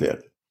heart of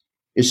it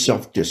is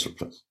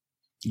self-discipline,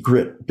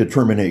 grit,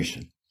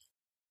 determination.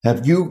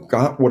 Have you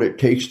got what it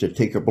takes to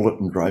take a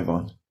bullet and drive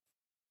on?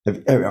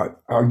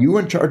 Are you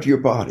in charge of your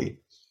body,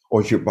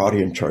 or is your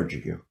body in charge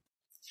of you?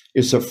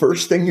 It's the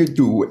first thing you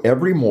do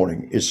every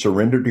morning is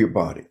surrender to your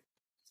body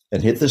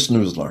and hit the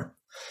snooze alarm.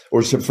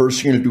 Or it's the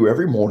first thing you do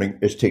every morning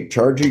is take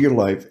charge of your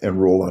life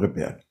and roll out of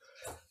bed.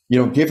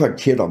 Give a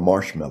kid a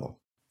marshmallow.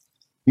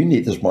 You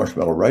need this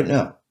marshmallow right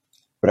now,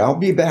 but I'll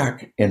be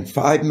back in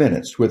 5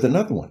 minutes with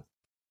another one.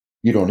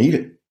 You don't eat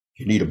it.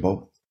 You need them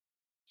both.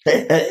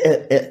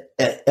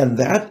 And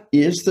that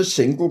is the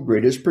single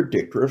greatest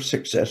predictor of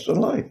success in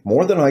life.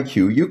 More than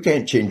IQ, you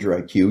can't change your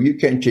IQ. You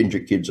can't change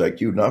your kid's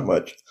IQ, not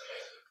much.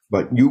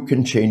 But you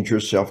can change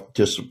your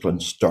self-discipline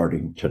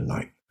starting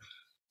tonight.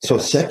 So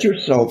set your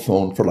cell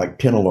phone for like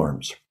 10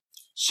 alarms.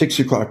 6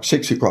 o'clock,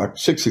 6 o'clock,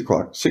 6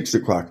 o'clock, 6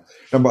 o'clock.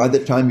 And by the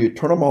time you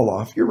turn them all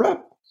off, you're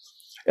up.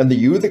 And the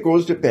you that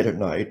goes to bed at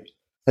night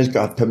has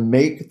got to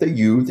make the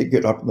you that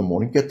get up in the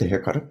morning get the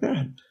heck out of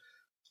bed.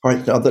 All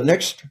right, now the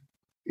next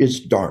is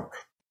dark.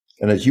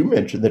 And as you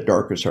mentioned, the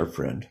dark is our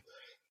friend.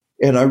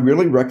 And I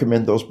really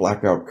recommend those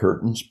blackout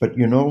curtains. But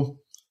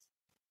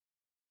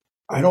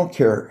I don't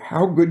care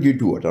how good you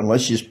do it,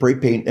 unless you spray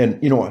paint. And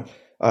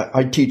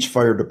I teach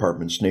fire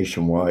departments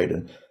nationwide,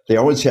 and they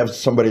always have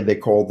somebody they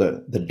call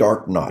the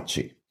dark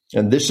Nazi.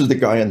 And this is the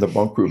guy in the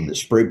bunk room that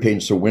spray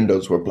paints the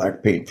windows with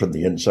black paint from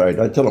the inside.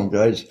 I tell them,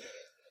 guys,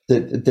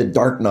 the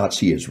dark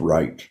Nazi is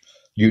right.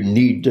 You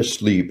need to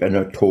sleep in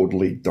a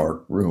totally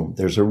dark room.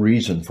 There's a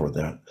reason for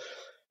that.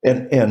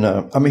 And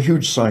I'm a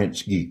huge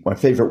science geek. My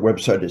favorite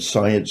website is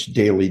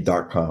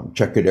sciencedaily.com.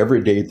 Check it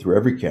every day through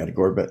every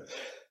category. But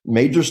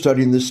major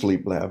study in the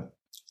sleep lab,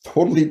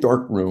 totally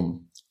dark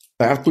room,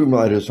 bathroom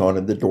light is on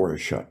and the door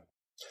is shut.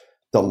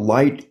 The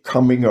light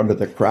coming under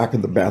the crack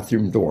of the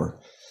bathroom door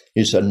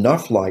is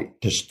enough light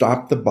to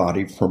stop the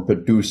body from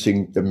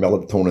producing the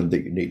melatonin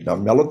that you need. Now,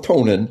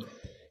 melatonin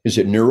is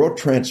a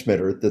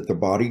neurotransmitter that the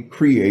body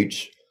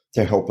creates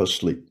to help us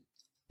sleep.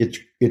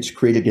 It's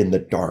created in the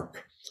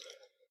dark.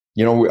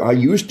 I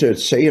used to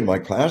say in my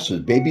classes,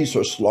 babies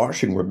are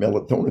sloshing with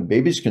melatonin.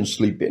 Babies can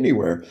sleep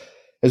anywhere.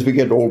 As we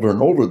get older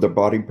and older, the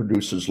body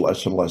produces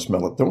less and less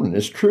melatonin.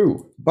 It's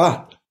true.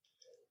 But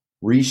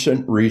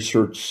recent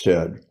research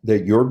said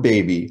that your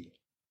baby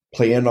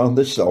playing on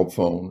the cell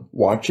phone,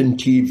 watching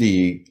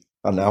TV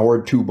an hour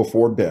or two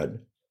before bed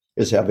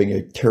is having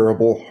a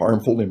terrible,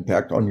 harmful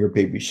impact on your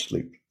baby's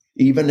sleep.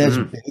 Even as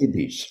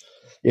babies,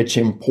 it's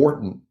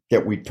important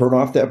that we turn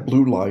off that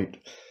blue light,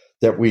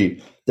 that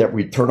we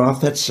turn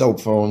off that cell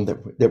phone,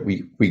 that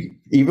we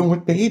even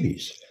with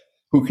babies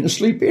who can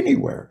sleep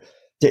anywhere.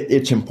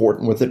 It's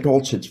important with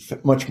adults. It's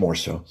much more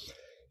so.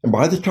 And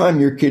by the time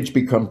your kids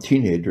become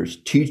teenagers,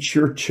 teach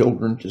your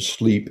children to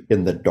sleep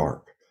in the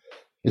dark.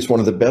 It's one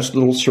of the best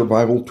little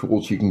survival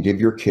tools you can give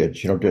your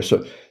kids. Just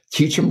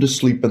teach them to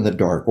sleep in the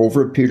dark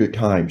over a period of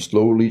time.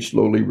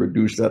 Slowly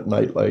reduce that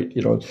night light.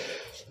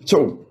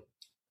 So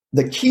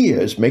the key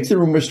is make the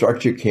room as dark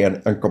as you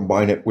can and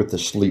combine it with the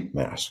sleep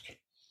mask.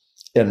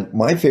 And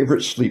my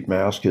favorite sleep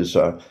mask is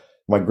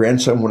my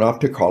grandson went off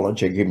to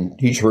college.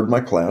 He's heard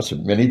my class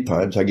many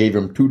times. I gave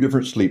him 2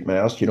 different sleep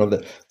masks,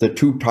 the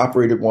 2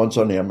 top-rated ones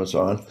on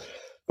Amazon.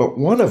 But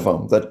one of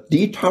them,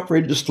 the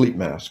top-rated sleep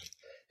mask,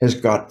 has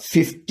got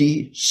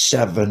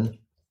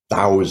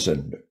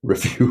 57,000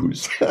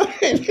 reviews.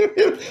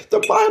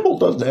 The Bible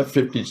doesn't have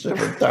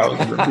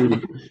 57,000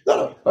 reviews.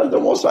 No, the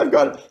most I've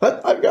got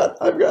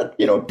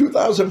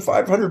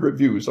 2,500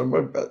 reviews.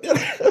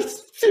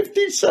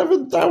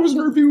 57,000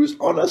 reviews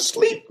on a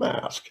sleep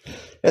mask.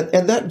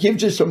 And that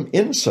gives you some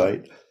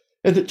insight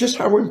into just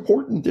how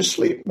important this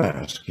sleep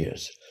mask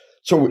is.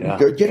 So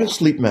get a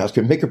sleep mask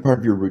and make it part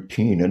of your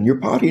routine. And your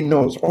body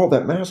knows,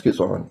 that mask is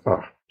on.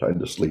 Time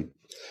to sleep.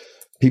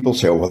 People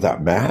say, well,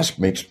 that mask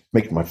makes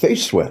my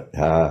face sweat.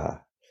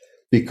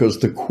 Because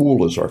the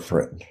cool is our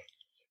friend.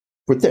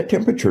 Put that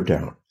temperature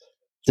down.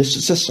 This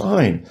is a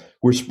sign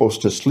we're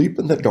supposed to sleep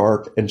in the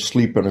dark and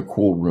sleep in a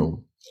cool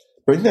room.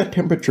 Bring that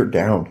temperature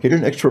down. Get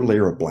an extra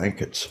layer of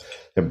blankets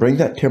and bring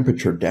that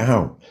temperature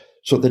down.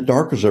 So the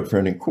dark is our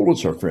friend and cool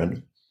is our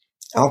friend.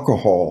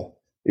 Alcohol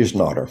is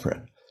not our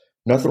friend.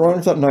 Nothing wrong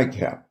with a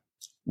nightcap.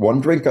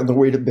 1 drink on the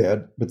way to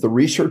bed, but the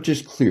research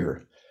is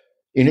clear.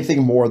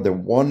 Anything more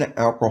than 1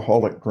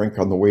 alcoholic drink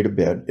on the way to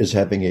bed is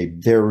having a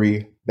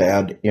very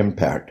bad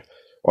impact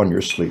on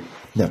your sleep.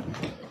 Now,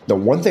 the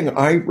one thing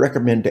I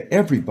recommend to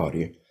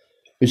everybody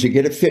is to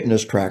get a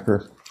fitness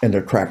tracker and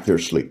to track their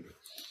sleep.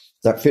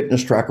 That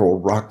fitness tracker will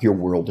rock your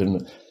world.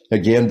 And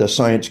again, the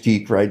science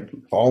geek, right?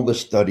 All the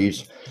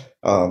studies,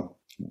 a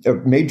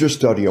major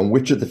study on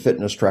which of the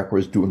fitness tracker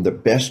is doing the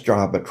best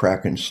job at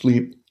tracking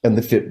sleep, and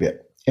the Fitbit.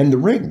 And the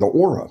Ring, the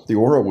Aura. The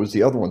Aura was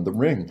the other one, the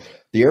Ring.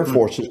 The Air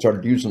Force has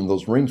started using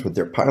those rings with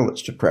their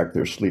pilots to track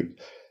their sleep.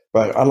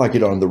 But I like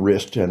it on the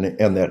wrist and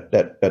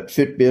that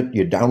Fitbit.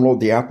 You download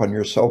the app on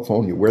your cell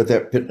phone. You wear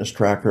that fitness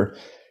tracker.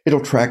 It'll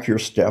track your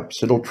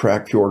steps. It'll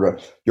track your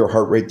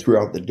heart rate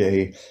throughout the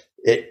day.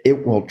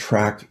 It will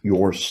track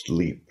your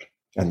sleep.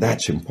 And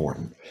that's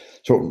important.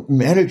 So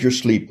manage your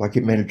sleep like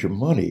you manage your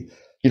money.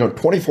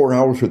 24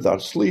 hours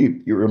without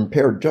sleep, you're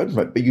impaired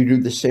judgment, but you do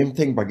the same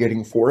thing by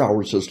getting 4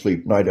 hours of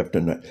sleep night after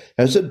night.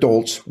 As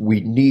adults, we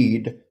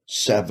need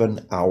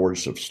 7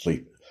 hours of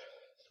sleep.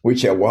 We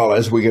say, well,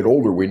 as we get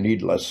older, we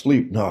need less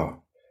sleep.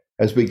 No,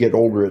 as we get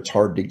older, it's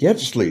hard to get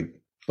sleep,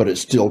 but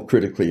it's still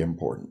critically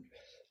important.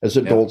 As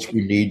adults,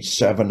 we need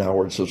 7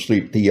 hours of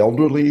sleep. The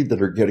elderly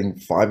that are getting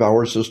 5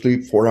 hours of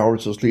sleep, 4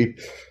 hours of sleep,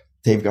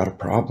 they've got a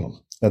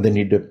problem, and they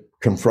need to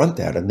confront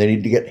that, and they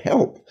need to get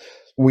help.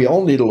 We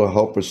all need a little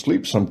help with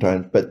sleep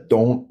sometimes, but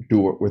don't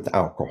do it with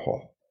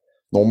alcohol.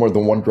 No more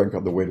than 1 drink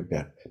on the way to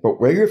bed. But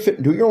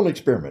do your own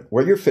experiment.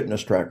 Wear your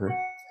fitness tracker,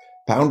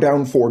 pound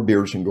down 4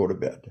 beers and go to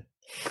bed.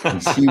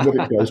 And see what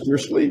it does to your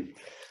sleep.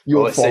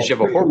 It says you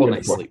have a horrible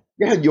night's sleep.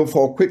 Yeah, you'll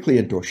fall quickly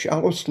into a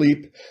shallow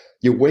sleep.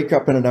 You wake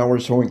up in an hour or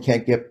so and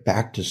can't get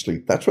back to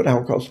sleep. That's what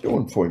alcohol's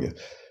doing for you.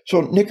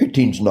 So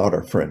nicotine's not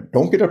our friend.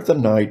 Don't get up the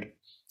night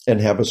and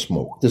have a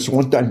smoke. This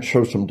one time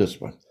show some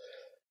discipline.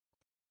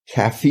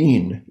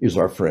 Caffeine is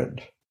our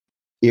friend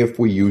if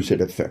we use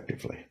it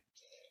effectively.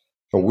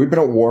 So we've been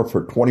at war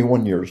for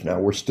 21 years now.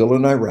 We're still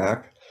in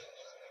Iraq.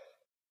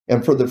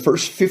 And for the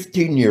first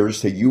 15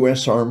 years, the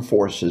U.S. Armed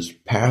Forces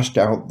passed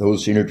out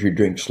those energy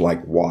drinks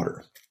like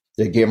water.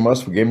 We gave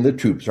them the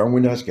troops, aren't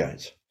we nice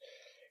guys?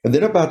 And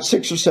then about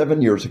 6 or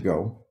 7 years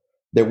ago,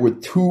 there were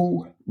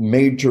 2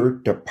 major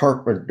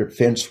Department of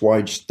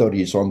Defense-wide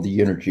studies on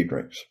the energy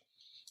drinks.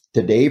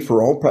 Today,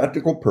 for all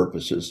practical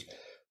purposes,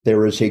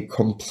 there is a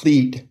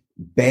complete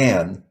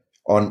ban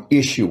on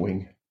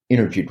issuing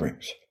energy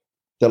drinks.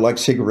 They're like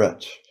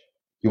cigarettes.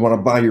 You want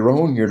to buy your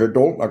own, you're an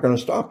adult, not going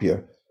to stop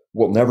you.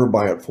 We'll never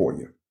buy it for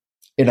you.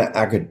 In an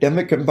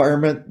academic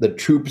environment, the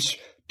troops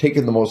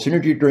taking the most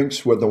energy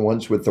drinks were the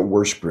ones with the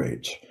worst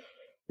grades.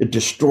 It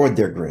destroyed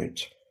their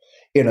grades.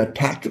 In a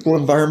tactical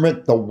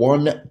environment, the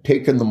one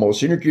taking the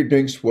most energy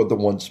drinks were the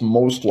ones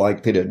most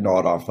likely to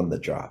nod off on the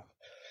job.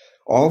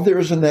 All there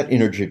is in that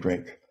energy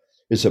drink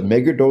is a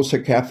mega dose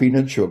of caffeine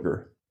and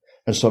sugar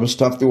and some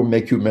stuff that will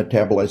make you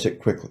metabolize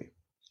it quickly.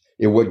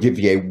 It will give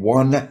you a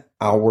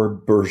 1-hour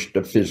burst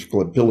of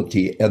physical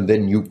ability, and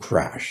then you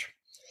crash.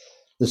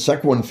 The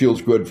second one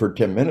feels good for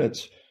 10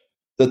 minutes.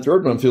 The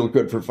third one feels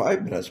good for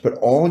 5 minutes, but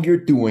all you're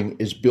doing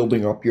is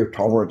building up your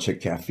tolerance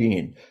of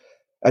caffeine,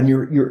 and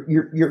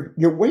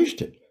you're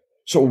wasted.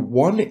 So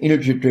one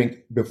energy drink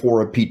before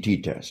a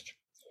PT test,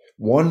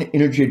 one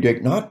energy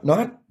drink, not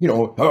 2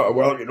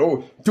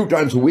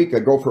 times a week I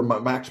go for my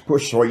max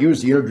push, so I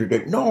use the energy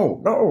drink.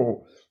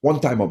 No, 1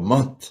 time a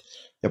month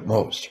at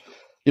most.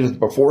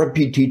 Before a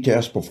PT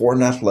test, before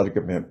an athletic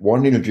event,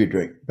 one energy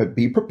drink, but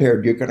be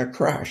prepared. You're going to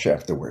crash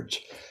afterwards,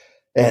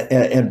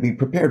 and be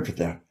prepared for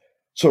that.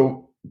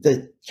 So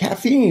the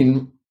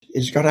caffeine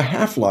has got a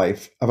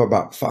half-life of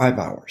about 5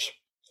 hours.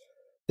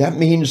 That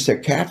means the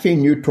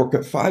caffeine you took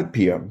at 5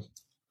 p.m.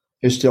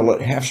 is still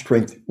at half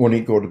strength when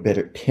you go to bed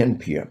at 10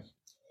 p.m.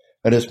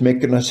 And it's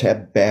making us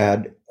have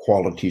bad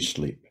quality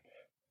sleep.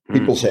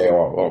 People say,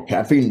 well,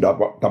 caffeine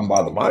doesn't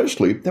bother my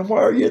sleep. Then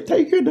why are you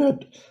taking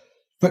it?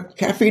 But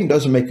caffeine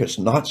doesn't make us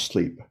not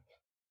sleep.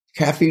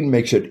 Caffeine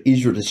makes it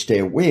easier to stay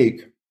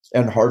awake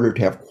and harder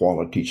to have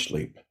quality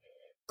sleep.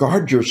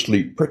 Guard your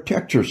sleep.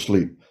 Protect your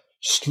sleep.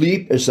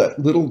 Sleep is that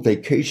little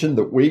vacation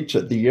that waits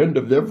at the end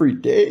of every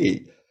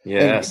day.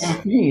 Yes. And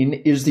caffeine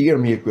is the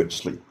enemy of good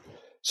sleep.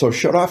 So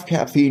shut off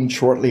caffeine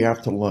shortly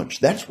after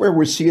lunch. That's where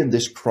we're seeing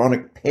this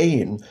chronic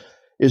pain,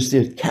 is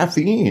the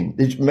caffeine,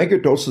 these mega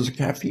doses of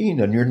caffeine,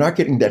 and you're not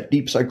getting that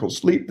deep cycle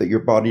sleep that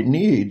your body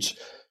needs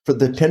for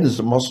the tendons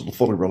and muscle to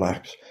fully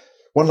relax.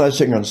 One last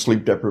thing on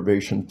sleep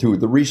deprivation, too.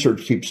 The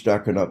research keeps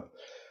stacking up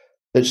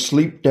that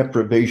sleep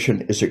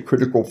deprivation is a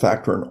critical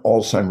factor in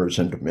Alzheimer's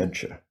and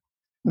dementia.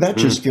 That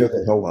just scared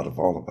the hell out of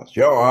all of us.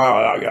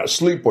 I got to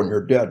sleep when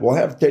you're dead. Well,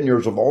 have 10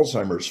 years of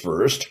Alzheimer's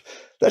first.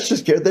 That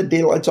just scared the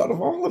daylights out of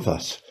all of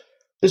us.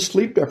 The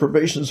sleep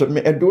deprivations,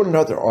 and doing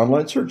another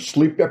online search,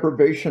 sleep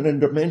deprivation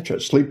and dementia,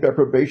 sleep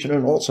deprivation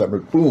and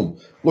Alzheimer's, boom,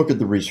 look at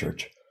the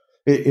research.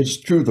 It's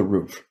through the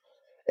roof.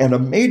 And a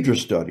major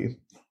study,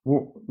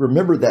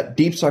 remember that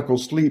deep cycle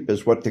sleep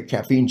is what the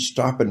caffeine's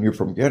stopping you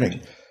from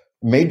getting.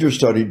 Major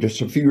study just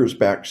a few years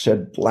back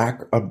said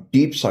lack of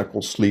deep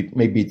cycle sleep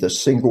may be the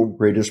single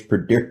greatest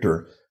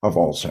predictor of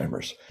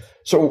Alzheimer's.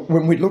 So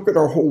when we look at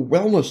our whole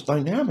wellness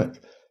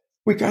dynamic,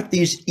 we got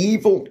these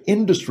evil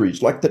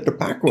industries like the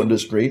tobacco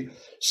industry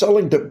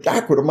selling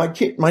tobacco to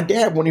my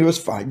dad when he was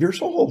 5 years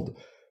old.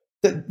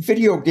 The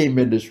video game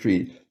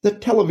industry, the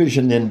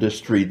television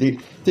industry,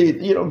 and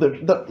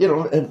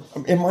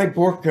in my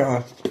book,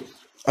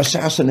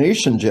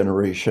 Assassination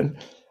Generation,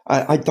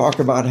 I talk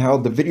about how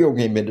the video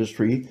game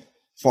industry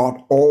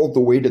fought all the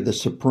way to the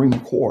Supreme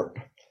Court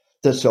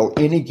to sell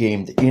any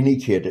game to any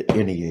kid at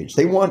any age.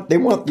 They want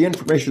the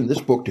information in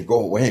this book to go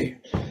away.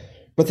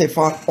 But they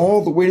fought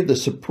all the way to the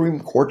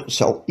Supreme Court to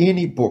sell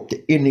any book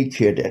to any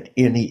kid at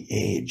any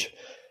age.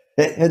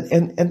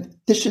 And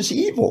this is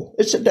evil.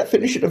 It's a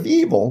definition of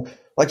evil,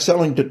 like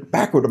selling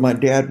tobacco to my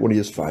dad when he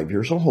was 5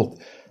 years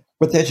old.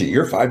 But that's it.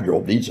 Your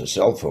 5-year-old needs a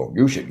cell phone.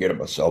 You should get him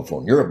a cell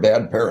phone. You're a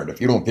bad parent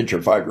if you don't get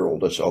your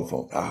 5-year-old a cell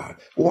phone.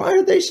 Why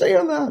are they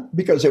saying that?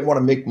 Because they want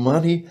to make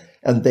money,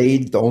 and they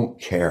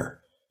don't care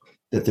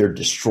that they're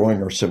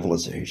destroying our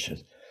civilization.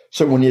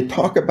 So when you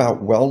talk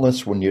about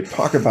wellness, when you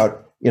talk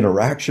about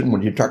interaction,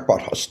 when you talk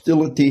about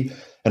hostility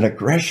and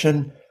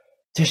aggression,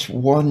 this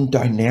one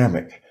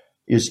dynamic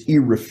is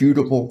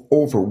irrefutable,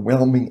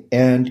 overwhelming,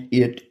 and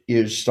it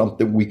is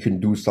something we can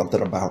do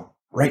something about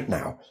right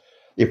now.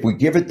 If we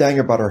give a dang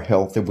about our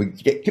health, if we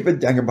give a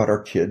dang about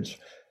our kids,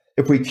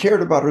 if we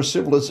cared about our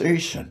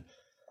civilization,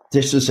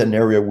 this is an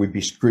area we'd be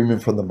screaming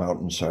from the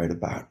mountainside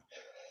about.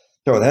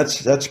 So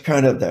that's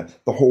kind of the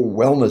whole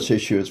wellness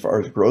issue as far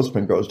as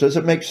Grossman goes. Does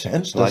it make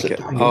sense? Does it?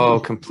 Oh,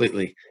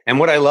 completely. And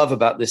what I love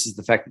about this is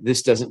the fact that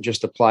this doesn't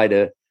just apply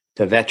to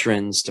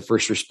veterans, to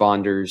first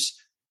responders.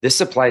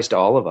 This applies to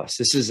all of us.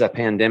 This is a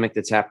pandemic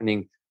that's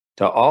happening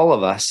to all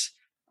of us.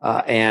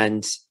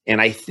 And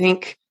I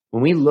think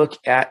when we look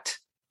at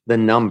the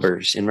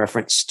numbers in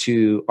reference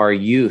to our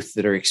youth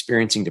that are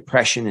experiencing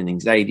depression and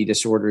anxiety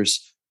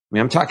disorders, I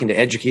mean, I'm talking to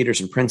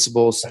educators and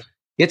principals,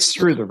 it's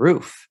through the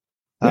roof.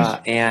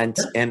 And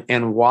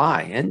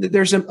why? And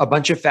there's a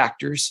bunch of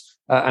factors.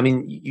 I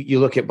mean, you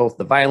look at both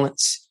the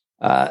violence,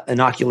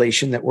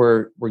 inoculation that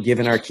we're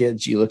giving our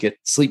kids. You look at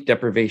sleep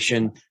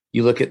deprivation.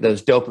 You look at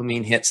those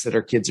dopamine hits that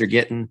our kids are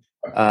getting.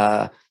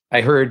 I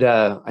heard,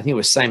 I think it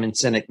was Simon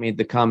Sinek made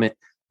the comment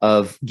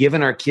of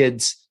giving our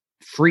kids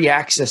free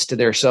access to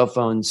their cell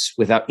phones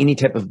without any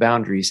type of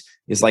boundaries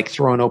is like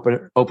throwing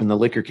open the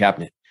liquor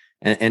cabinet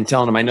and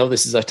telling them, I know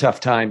this is a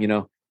tough time,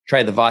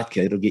 try the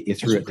vodka. It'll get you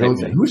through it.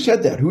 Who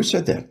said that? Who was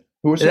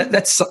that?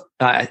 That's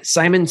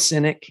Simon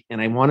Sinek.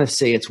 And I want to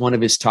say it's one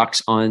of his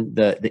talks on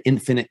the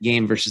infinite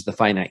game versus the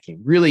finite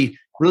game. Really,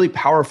 really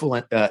powerful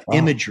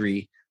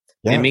imagery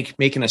and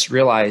making us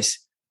realize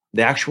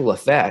the actual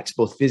effects,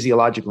 both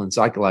physiological and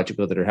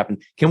psychological, that are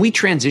happening. Can we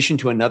transition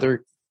to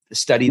another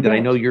study that I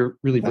know you're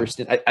really versed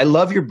in? I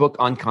love your book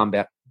on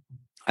combat.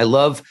 I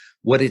love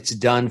what it's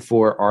done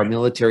for our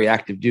military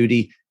active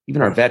duty,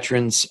 even our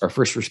veterans, our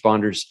first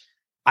responders.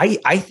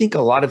 I think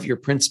a lot of your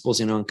principles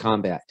in on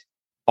combat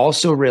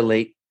also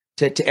relate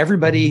to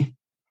everybody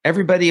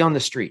on the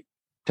street,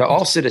 to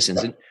all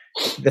citizens. And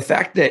the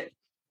fact that,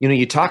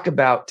 you talk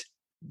about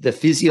the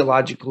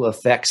physiological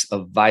effects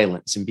of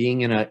violence and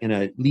being in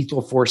a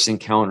lethal force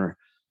encounter.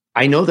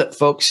 I know that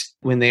folks,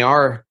 when they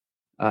are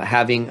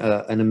having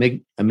an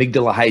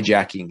amygdala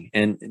hijacking,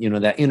 and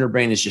that inner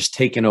brain is just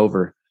taken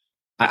over,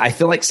 I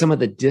feel like some of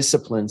the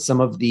disciplines,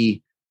 some of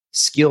the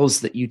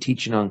skills that you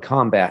teach in On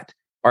Combat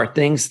are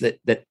things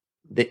that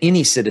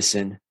any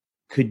citizen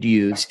could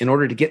use in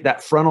order to get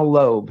that frontal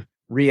lobe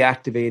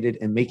reactivated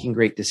and making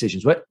great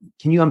decisions. What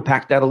can you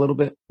unpack that a little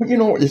bit?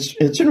 Well, it's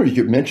interesting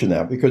you mentioned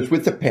that, because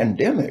with the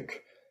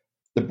pandemic,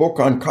 the book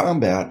On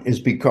Combat has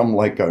become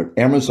like an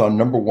Amazon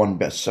 #1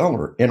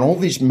 bestseller in all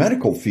these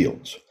medical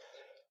fields.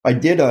 I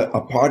did a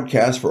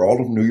podcast for all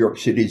of New York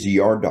City's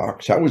ER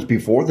docs. That was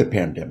before the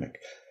pandemic.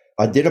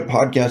 I did a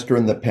podcast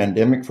during the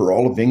pandemic for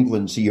all of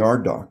England's ER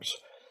docs.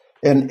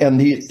 And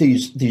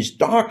these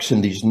docs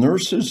and these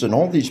nurses and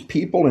all these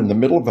people in the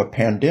middle of a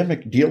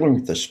pandemic dealing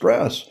with the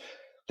stress,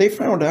 they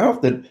found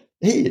out that,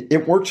 hey,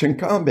 it works in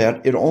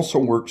combat. It also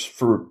works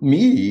for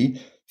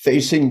me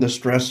facing the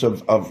stress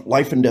of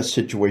life and death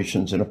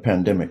situations in a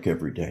pandemic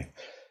every day.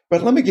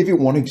 But let me give you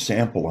one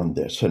example on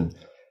this. And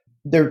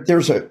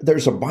there's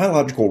a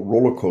biological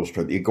roller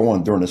coaster that you go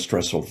on during a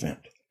stressful event.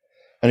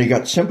 And you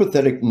got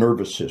sympathetic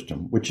nervous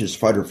system, which is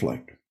fight or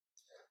flight.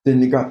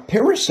 Then you got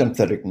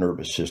parasympathetic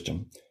nervous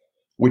system,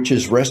 which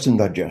is rest and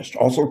digest,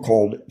 also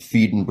called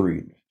feed and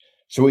breathe.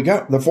 So we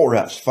got the 4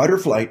 F's: fight or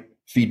flight,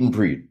 feed and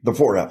breathe, the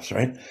 4 F's,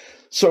 right?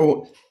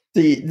 So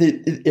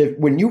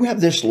when you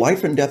have this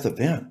life and death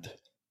event,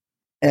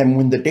 and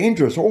when the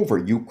danger is over,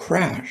 you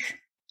crash,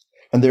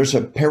 and there's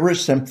a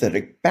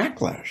parasympathetic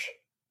backlash.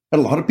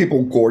 And a lot of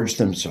people gorge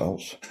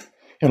themselves,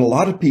 and a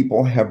lot of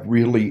people have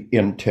really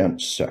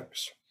intense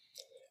sex.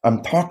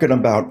 I'm talking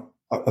about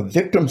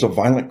victims of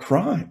violent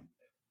crime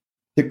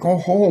that go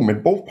home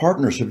and both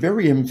partners are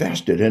very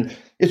invested. And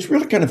it's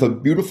really kind of a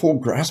beautiful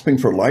grasping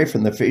for life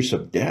in the face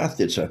of death.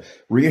 It's a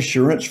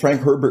reassurance.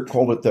 Frank Herbert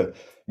called it the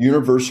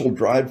universal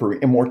drive for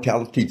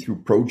immortality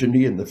through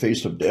progeny in the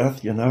face of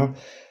death,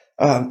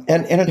 And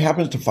it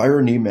happens to fire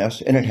and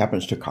EMS, and it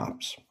happens to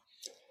cops.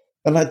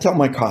 And I tell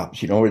my cops,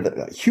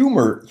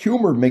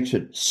 humor makes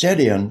it set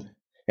in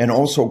and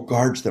also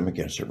guards them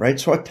against it, right?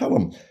 So I tell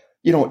them,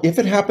 if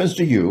it happens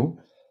to you,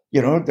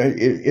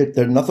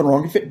 there's nothing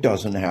wrong if it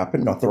doesn't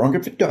happen, nothing wrong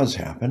if it does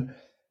happen,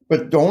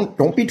 but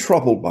don't be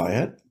troubled by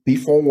it. Be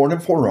forewarned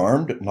and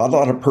forearmed. Not a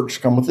lot of perks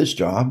come with this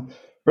job.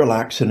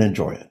 Relax and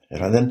enjoy it.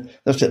 And then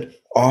that's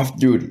it. Off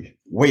duty.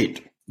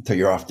 Wait until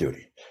you're off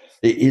duty.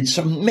 It's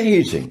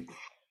amazing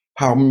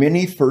how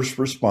many first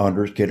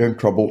responders get in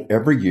trouble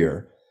every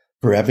year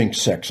for having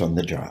sex on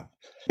the job.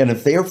 And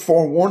if they are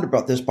forewarned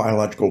about this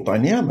biological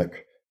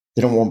dynamic,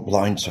 they don't want to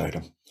blindside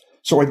them.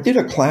 So I did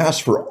a class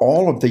for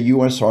all of the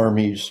U.S.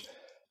 Army's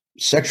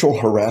sexual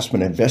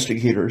harassment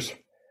investigators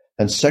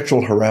and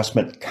sexual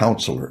harassment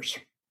counselors.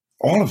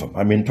 All of them.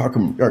 I mean,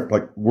 talking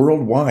like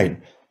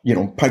worldwide,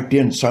 piped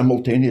in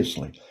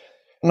simultaneously.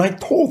 And I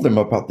told them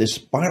about this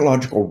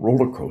biological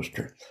roller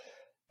coaster.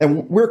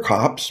 And we're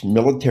cops,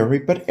 military,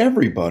 but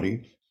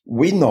everybody,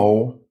 we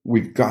know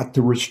we've got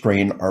to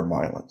restrain our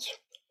violence.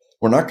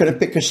 We're not going to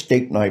pick a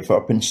steak knife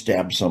up and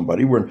stab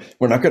somebody. We're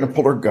not going to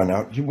pull our gun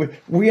out.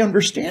 We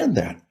understand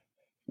that.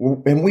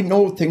 And we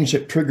know things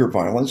that trigger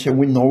violence, and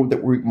we know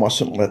that we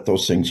mustn't let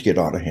those things get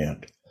out of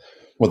hand.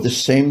 Well, the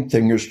same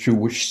thing is true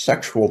with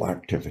sexual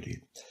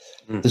activity.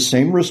 The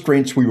same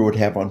restraints we would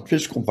have on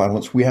physical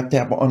violence, we have to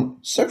have on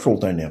sexual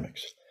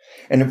dynamics.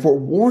 And if we're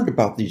warned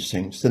about these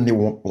things, then they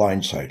won't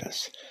blindside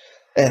us.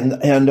 And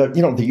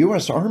the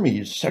U.S.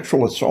 Army's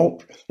sexual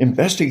assault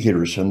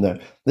investigators and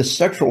the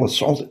sexual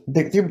assault,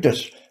 they were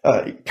just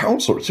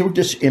counselors. They were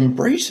just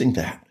embracing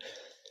that.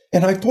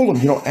 And I told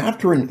them,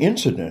 after an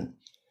incident,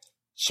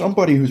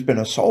 somebody who's been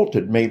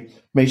assaulted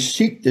may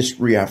seek this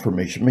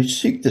reaffirmation, may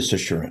seek this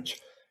assurance.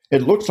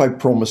 It looks like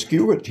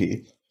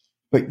promiscuity,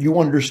 but you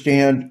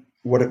understand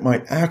what it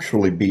might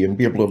actually be and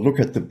be able to look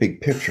at the big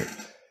picture.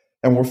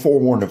 And we're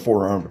forewarned and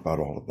forearmed about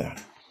all of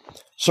that.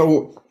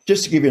 So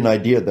just to give you an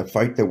idea of the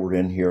fight that we're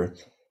in here,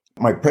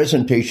 my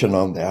presentation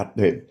on that,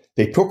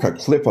 they took a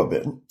clip of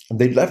it, and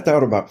they left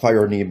out about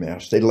fire and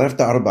EMS. They left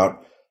out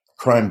about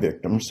crime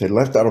victims. They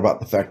left out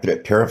about the fact that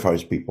it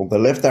terrifies people. They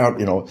left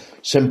out,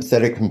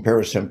 sympathetic and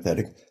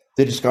parasympathetic.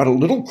 They just got a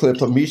little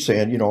clip of me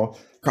saying,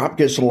 cop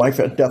gets a life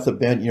and death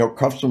event,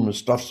 cuffs them and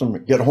stuffs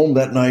them, get home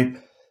that night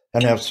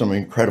and have some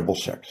incredible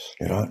sex,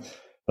 not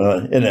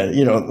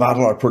a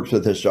lot of perks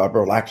with this job,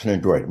 relax and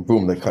enjoy it. And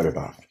boom, they cut it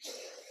off.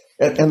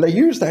 And they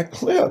used that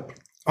clip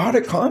out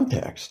of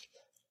context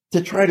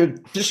to try to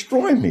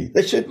destroy me.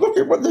 They said, look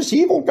at what this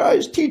evil guy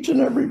is teaching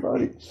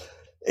everybody.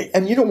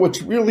 And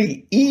what's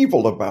really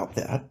evil about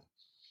that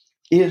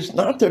is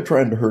not they're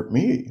trying to hurt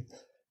me,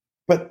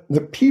 but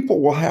the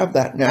people will have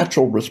that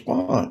natural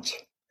response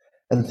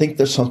and think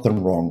there's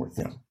something wrong with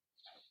them.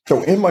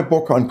 So in my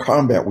book On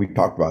Combat, we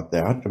talk about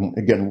that. And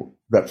again,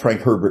 that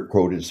Frank Herbert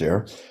quote is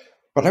there.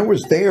 But I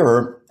was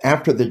there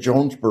after the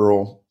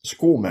Jonesboro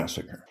school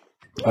massacre.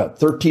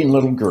 13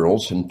 little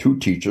girls and 2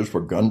 teachers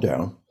were gunned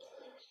down.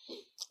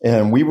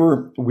 And we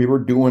were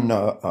doing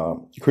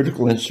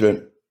critical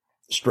incident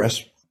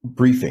stress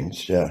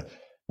briefings.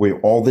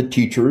 All the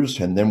teachers,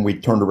 and then we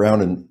turned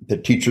around and the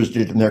teachers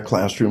did it in their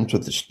classrooms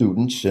with the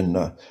students.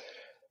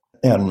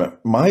 And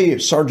my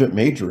sergeant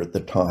major at the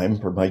time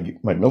for my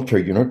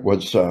military unit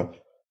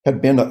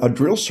had been a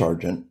drill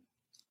sergeant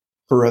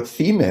for a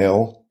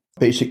female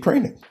basic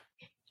training.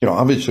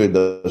 Obviously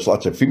there's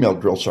lots of female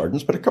drill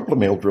sergeants, but a couple of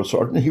male drill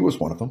sergeants, he was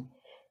one of them.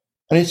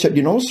 And he said,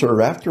 sir,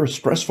 after a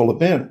stressful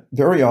event,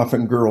 very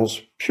often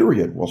girls'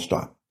 period will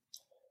stop.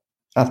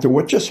 After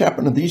what just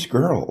happened to these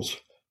girls,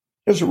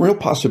 there's a real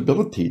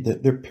possibility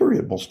that their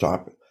period will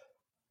stop.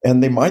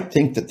 And they might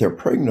think that they're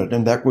pregnant,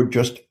 and that would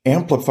just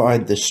amplify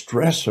the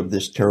stress of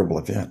this terrible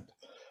event.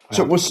 Wow.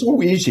 So it was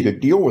so easy to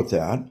deal with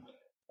that.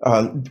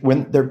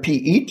 When their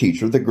PE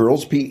teacher, the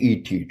girls'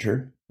 PE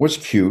teacher, was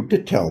cued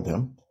to tell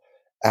them,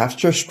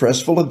 after a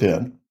stressful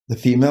event, the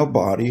female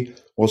body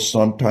will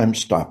sometimes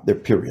stop their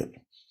period.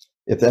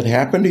 If that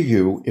happened to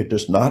you, it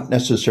does not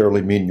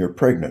necessarily mean you're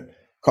pregnant.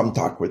 Come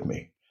talk with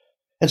me.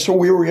 And so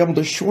we were able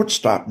to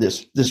shortstop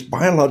this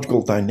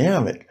biological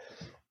dynamic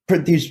for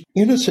these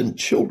innocent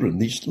children,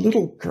 these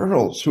little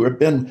girls who had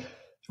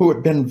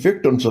been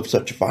victims of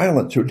such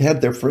violence, who'd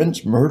had their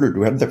friends murdered,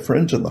 who had their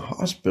friends in the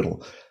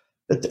hospital.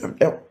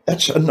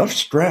 That's enough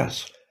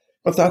stress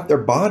without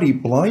their body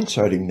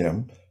blindsiding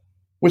them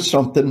with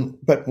something.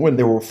 But when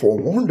they were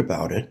forewarned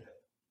about it,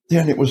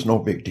 then it was no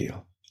big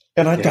deal.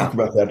 And I talk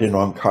about that in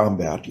On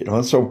Combat,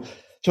 So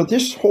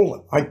this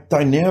whole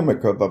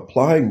dynamic of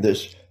applying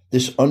this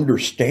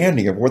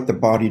understanding of what the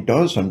body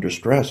does under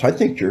stress, I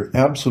think you're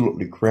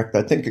absolutely correct.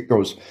 I think it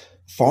goes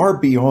far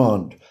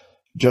beyond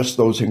just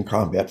those in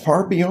combat,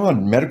 far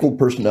beyond medical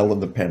personnel in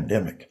the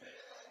pandemic.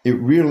 It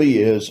really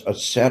is a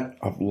set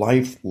of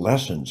life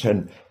lessons.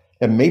 And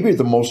maybe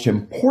the most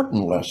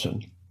important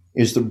lesson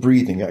is the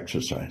breathing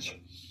exercise.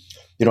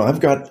 I've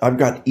got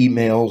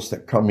emails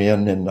that come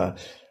in and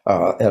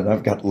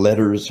I've got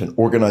letters and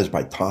organized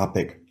by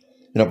topic.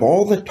 And of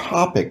all the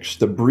topics,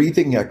 the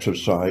breathing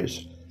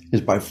exercise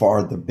is by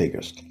far the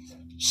biggest,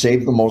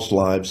 saved the most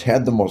lives,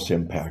 had the most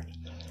impact.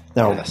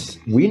 Now,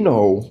 We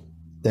know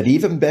that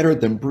even better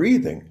than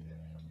breathing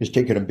is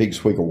taking a big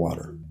swig of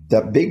water.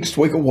 That big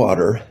swig of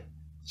water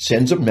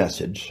sends a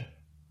message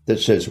that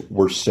says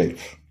we're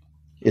safe.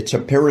 It's a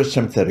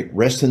parasympathetic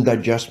rest and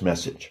digest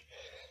message.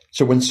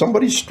 So when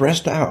somebody's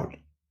stressed out,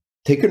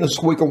 taking a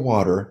swig of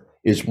water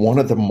is one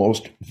of the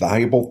most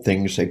valuable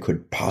things they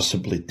could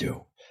possibly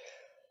do.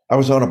 I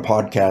was on a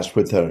podcast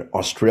with an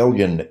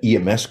Australian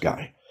EMS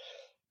guy,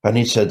 and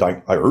he said,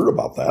 I heard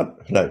about that.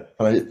 And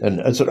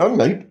I said,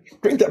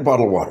 mate, drink that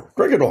bottle of water.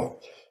 Drink it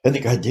all. And the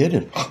guy did,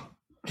 and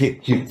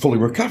he fully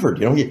recovered.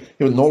 He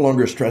was no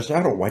longer stressed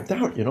out or wiped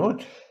out.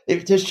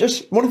 It's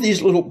just one of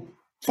these little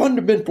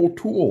fundamental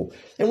tool.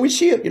 And we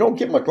see it,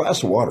 give him a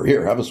glass of water.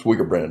 Here, have a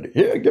swig of brandy.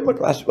 Here, give him a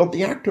glass. Well,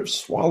 the act of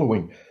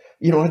swallowing.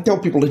 I tell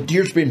people, a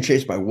deer's being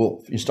chased by a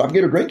wolf. You stop and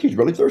get a drink, he's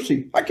really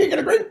thirsty. I can't get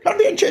a drink, I'm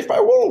being chased by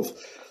a wolf.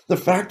 The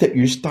fact that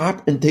you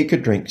stop and take a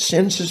drink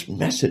sends this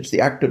message,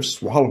 the act of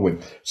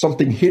swallowing,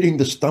 something hitting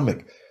the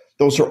stomach.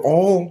 Those are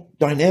all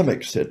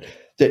dynamics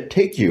that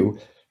take you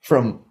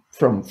from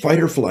fight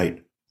or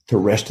flight to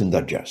rest and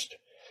digest.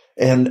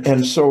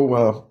 And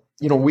so,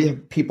 we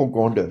have people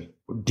going to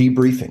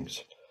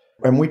debriefings,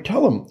 and we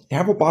tell them,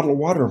 have a bottle of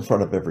water in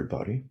front of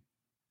everybody.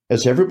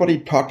 As everybody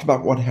talks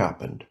about what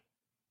happened,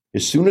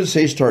 as soon as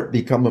they start to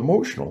become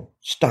emotional,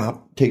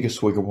 stop, take a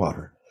swig of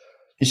water.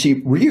 You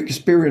see,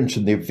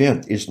 re-experiencing the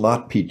event is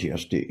not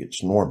PTSD.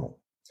 It's normal.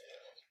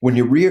 When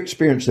you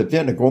re-experience the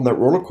event and go on that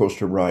roller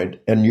coaster ride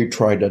and you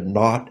try to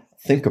not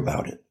think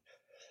about it,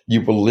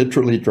 you will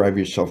literally drive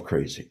yourself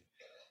crazy.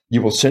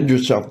 You will send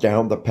yourself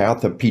down the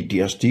path of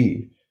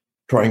PTSD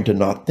trying to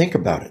not think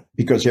about it,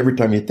 because every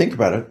time you think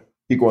about it,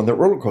 you go on that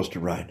roller coaster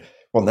ride.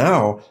 Well,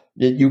 now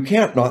you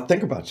can't not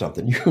think about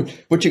something.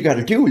 What you got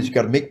to do is you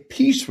got to make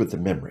peace with the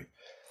memory.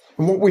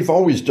 And what we've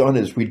always done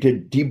is we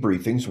did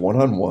debriefings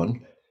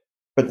one-on-one,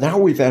 but now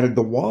we've added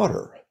the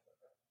water.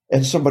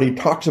 And somebody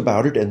talks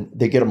about it and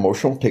they get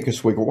emotional, take a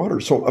swig of water.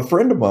 So a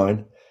friend of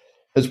mine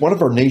is one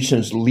of our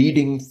nation's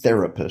leading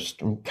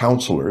therapists and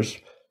counselors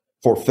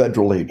for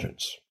federal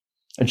agents.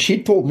 And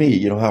she told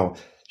me, how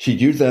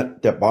she'd use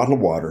that bottle of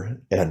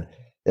water and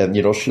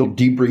she'll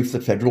debrief the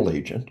federal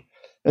agent.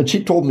 And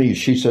she told me,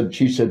 she said,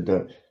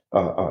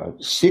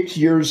 6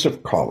 years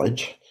of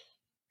college,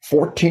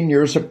 14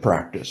 years of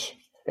practice,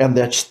 and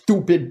that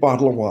stupid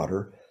bottle of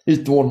water is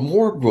doing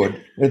more good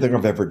than anything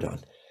I've ever done.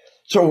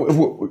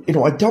 So,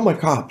 I tell my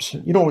cops,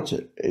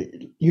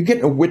 you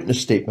get a witness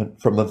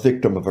statement from a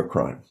victim of a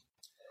crime.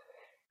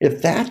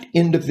 If that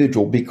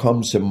individual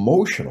becomes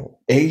emotional,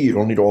 A, you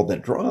don't need all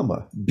that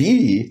drama.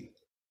 B,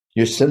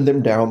 you send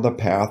them down the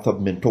path of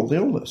mental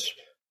illness.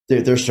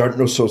 They're starting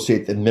to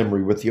associate the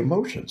memory with the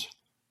emotions.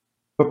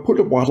 But put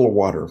a bottle of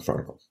water in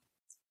front of them.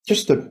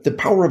 Just the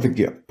power of a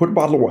gift. Put a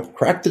bottle of water,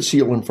 crack the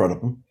seal in front of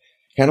them,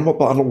 hand them a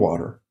bottle of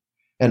water,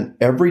 and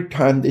every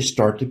time they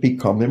start to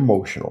become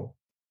emotional,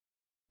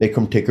 they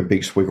come take a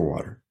big swig of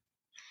water.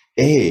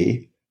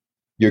 A,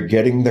 you're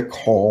getting the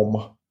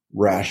calm,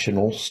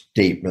 rational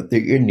statement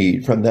that you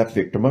need from that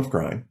victim of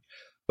crime.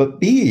 But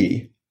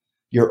B,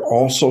 you're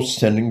also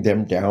sending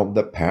them down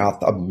the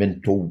path of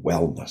mental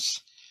wellness.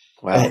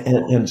 Wow.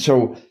 And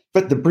so,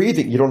 but the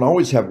breathing, you don't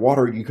always have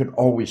water. You can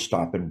always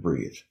stop and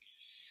breathe.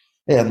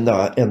 And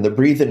the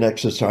breathing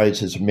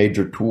exercise is a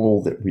major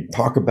tool that we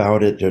talk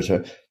about it. There's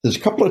a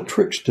couple of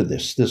tricks to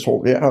this.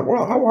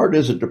 Well, how hard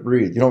is it to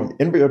breathe?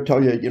 Anybody will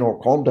tell you,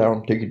 calm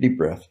down, take a deep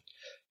breath.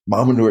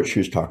 Mama knew what she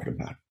was talking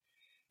about.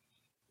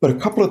 But a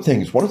couple of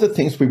things. One of the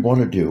things we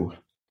want to do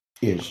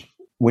is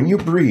when you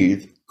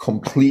breathe,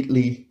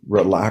 completely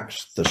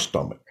relax the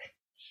stomach.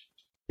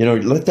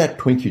 Let that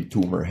Twinkie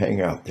tumor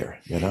hang out there,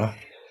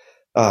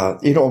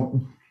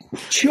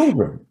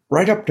 children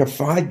right up to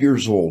 5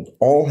 years old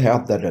all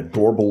have that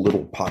adorable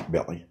little pot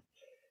belly.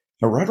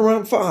 And right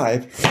around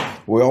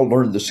 5, we all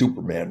learn the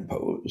Superman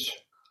pose.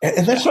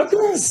 And that's not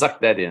good.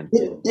 Suck that in.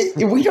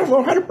 We don't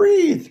know how to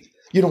breathe.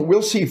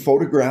 We'll see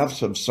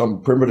photographs of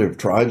some primitive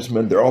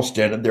tribesmen. They're all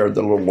standing there in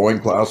their little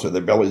loincloths with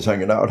their bellies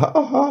hanging out. Ha,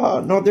 ha, ha.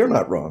 No, they're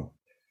not wrong.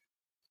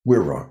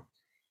 We're wrong.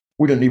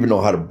 We don't even know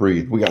how to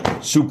breathe. We got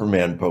the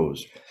Superman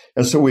pose.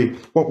 And so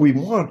what we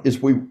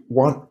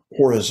want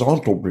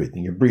horizontal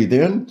breathing. You breathe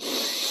in,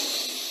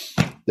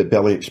 the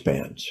belly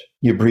expands.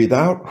 You breathe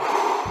out,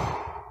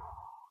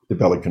 the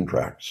belly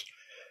contracts.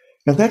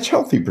 And that's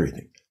healthy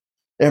breathing.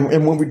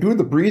 And when we do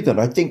the breathing,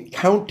 I think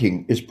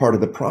counting is part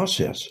of the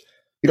process.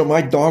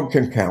 My dog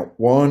can count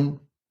 1,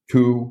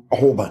 2, a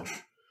whole bunch.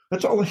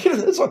 That's all.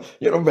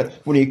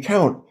 But when you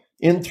count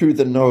in through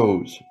the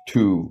nose,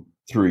 2,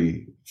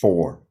 3,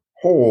 4,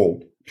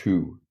 hold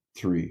 2,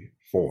 3,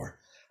 4,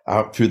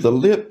 out through the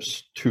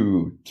lips,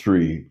 2,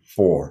 3,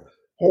 4,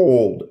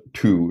 hold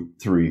 2,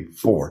 3,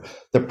 4.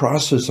 The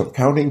process of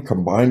counting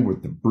combined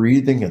with the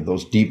breathing and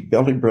those deep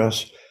belly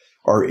breaths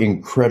are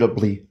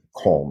incredibly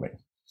calming.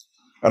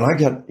 And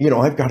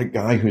I've got a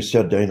guy who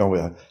said,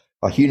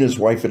 he and his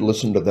wife had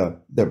listened to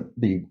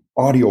the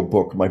audio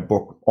book, my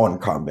book on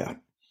combat.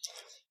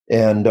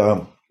 And,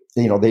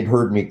 they'd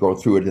heard me go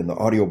through it in the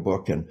audio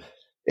book, and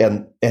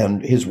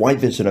his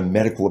wife is in a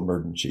medical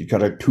emergency,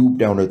 got a tube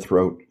down her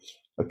throat,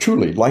 a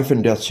truly life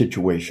and death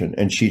situation.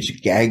 And she's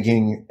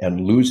gagging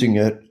and losing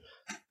it.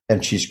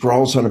 And she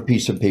scrawls on a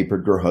piece of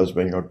paper to her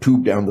husband,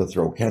 tube down the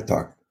throat, can't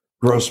talk.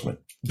 Grossman,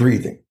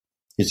 breathing.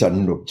 He said, I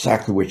knew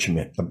exactly what she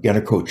meant. I'm going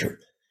to coach her.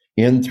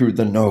 In through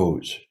the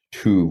nose,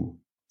 2,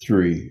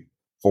 3,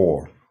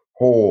 4,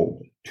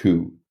 hold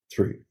 2,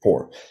 3,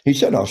 4. He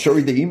said, I'll show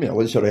you the email.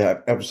 He said, I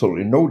have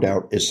absolutely no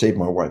doubt it saved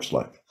my wife's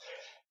life.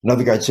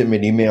 Another guy sent me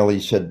an email. He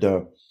said,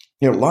 a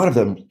lot of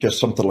them just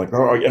something like,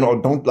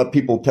 don't let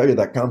people tell you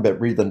that combat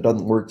breathing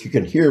doesn't work. You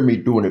can hear me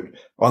doing it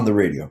on the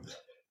radio.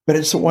 But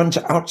it's the ones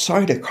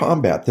outside of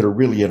combat that are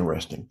really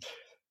interesting.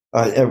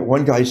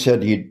 One guy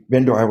said he'd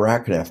been to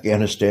Iraq and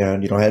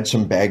Afghanistan, had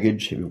some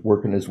baggage. He was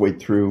working his way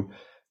through.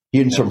 He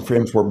and some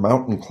friends were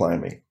mountain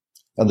climbing.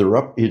 And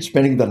he's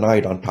spending the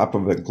night on top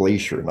of a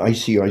glacier, an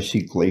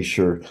icy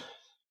glacier.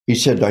 He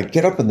said, I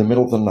get up in the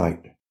middle of the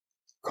night,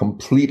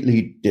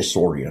 completely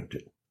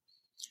disoriented.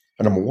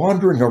 And I'm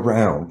wandering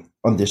around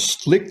on this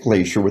slick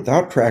glacier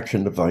without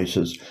traction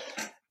devices.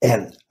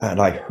 And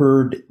I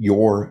heard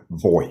your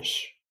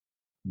voice.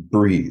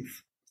 Breathe.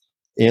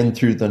 In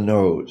through the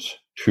nose,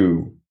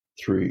 2,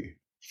 3,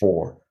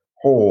 4.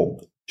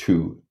 Hold,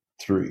 2,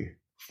 3,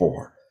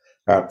 4.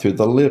 Out through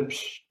the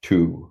lips,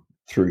 2,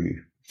 3,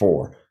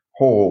 4.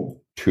 Hold,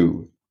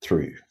 2,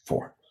 3,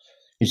 4.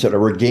 He said, I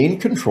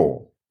regained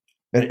control.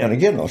 And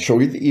again, I'll show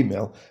you the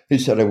email. He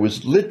said, I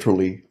was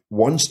literally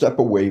one step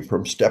away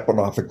from stepping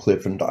off a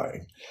cliff and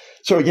dying.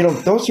 So,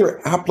 those are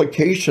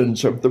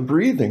applications of the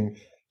breathing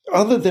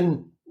other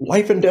than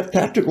life and death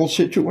tactical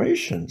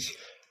situations.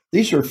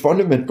 These are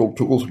fundamental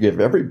tools we give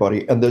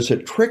everybody. And there's a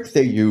trick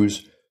they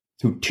use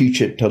to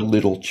teach it to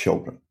little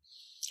children.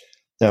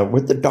 Now,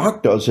 what the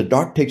doc does, the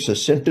doc takes a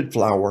scented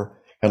flower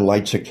and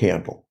lights a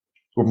candle.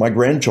 With my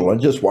grandchildren,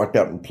 I just walked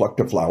out and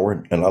plucked a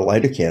flower and I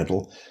light a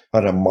candle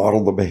and I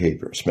model the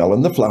behavior. Smell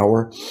in the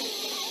flower,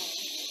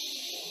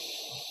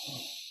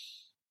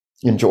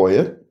 enjoy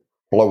it,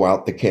 blow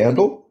out the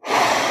candle,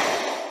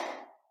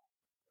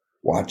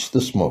 watch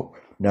the smoke.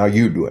 Now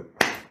you do it.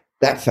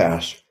 That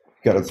fast,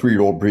 got a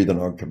 3-year-old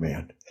breathing on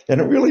command. And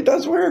it really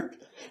does work.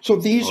 So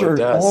these are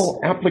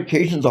all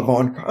applications of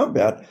on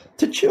combat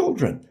to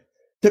children,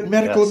 to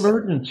medical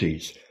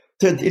emergencies.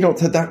 To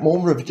that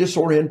moment of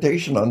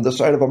disorientation on the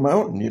side of a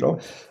mountain,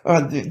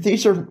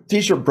 these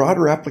are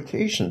broader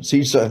applications.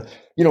 These,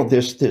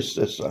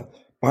 this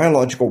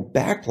biological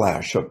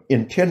backlash of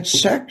intense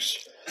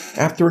sex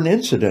after an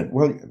incident.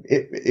 Well,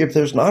 if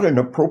there's not an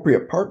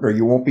appropriate partner,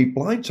 you won't be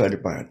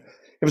blindsided by it.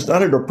 If it's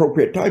not an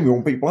appropriate time, you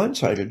won't be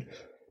blindsided.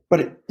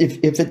 But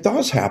if it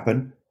does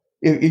happen,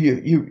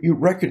 you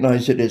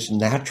recognize it as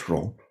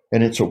natural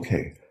and it's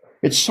okay.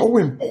 It's so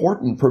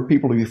important for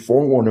people to be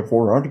forewarned and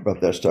forearmed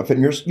about that stuff.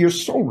 And you're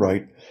so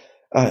right.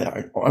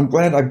 I'm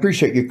glad. I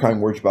appreciate your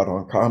kind words about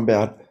on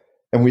combat.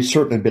 And we've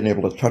certainly been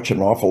able to touch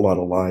an awful lot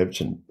of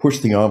lives and push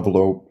the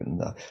envelope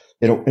and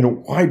in a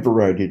wide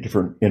variety of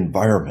different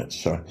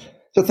environments.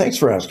 So thanks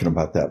for asking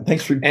about that.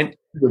 Thanks for And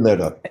bringing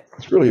that up.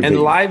 It's really and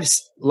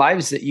amazing.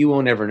 lives that you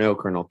won't ever know,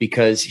 Colonel,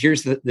 because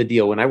here's the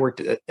deal. When I worked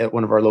at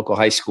one of our local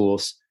high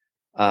schools,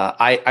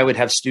 I would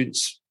have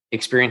students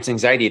experience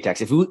anxiety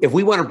attacks. If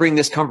we want to bring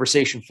this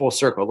conversation full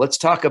circle, let's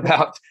talk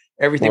about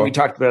everything we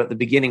talked about at the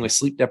beginning with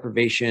sleep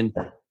deprivation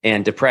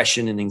and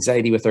depression and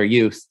anxiety with our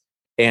youth.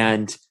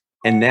 And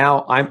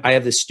now I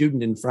have this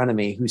student in front of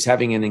me who's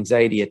having an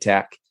anxiety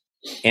attack,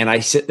 and I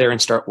sit there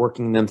and start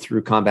working them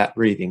through combat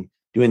breathing,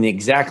 doing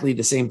exactly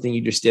the same thing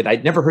you just did.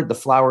 I'd never heard the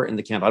flower in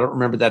the candle. I don't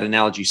remember that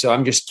analogy. So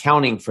I'm just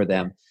counting for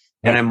them,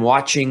 and I'm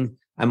watching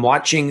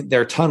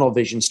their tunnel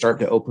vision start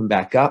to open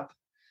back up.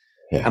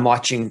 Yeah. I'm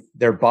watching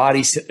their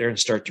body sit there and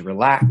start to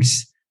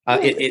relax.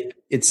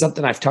 It's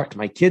something I've talked to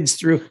my kids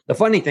through. The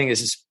funny thing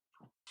is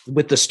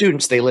with the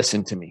students, they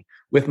listen to me.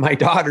 With my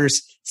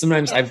daughters,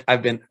 sometimes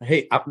I've been,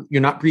 hey,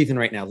 you're not breathing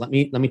right now. Let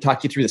me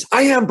talk you through this.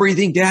 I am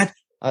breathing, Dad.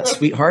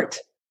 Sweetheart,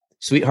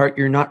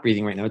 you're not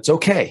breathing right now. It's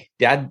okay.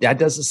 Dad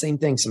does the same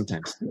thing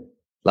sometimes.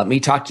 Let me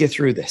talk you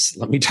through this.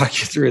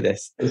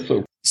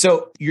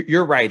 So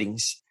your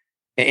writings,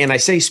 and I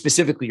say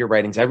specifically your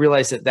writings, I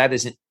realize that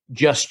isn't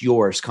just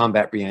yours,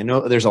 combat breathing. I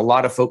know there's a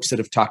lot of folks that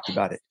have talked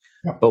about it,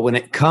 but when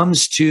it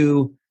comes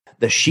to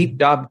the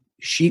sheepdog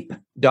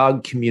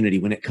community,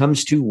 when it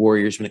comes to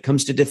warriors, when it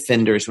comes to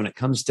defenders, when it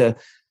comes to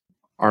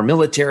our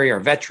military, our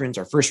veterans,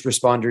 our first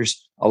responders,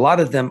 a lot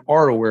of them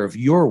are aware of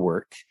your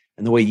work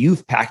and the way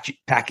you've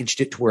packaged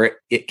it to where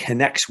it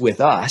connects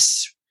with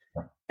us.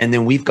 And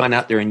then we've gone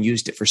out there and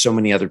used it for so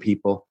many other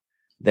people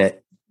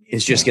that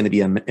is just going to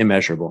be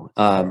immeasurable.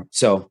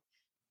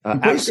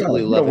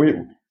 Absolutely love it.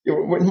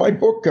 In my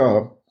book,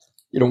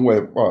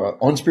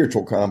 on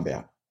spiritual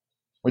combat,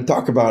 we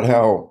talk about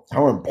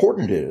how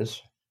important it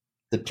is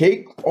to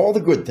take all the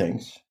good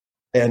things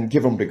and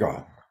give them to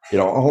God.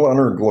 All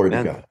honor and glory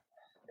to God.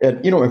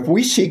 And, if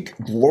we seek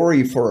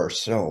glory for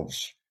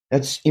ourselves,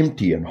 that's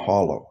empty and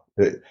hollow.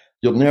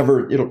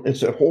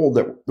 It's a hole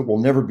that will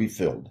never be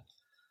filled.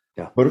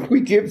 Yeah. But if we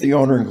give the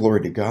honor and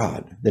glory to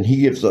God, then he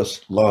gives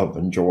us love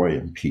and joy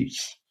and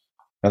peace.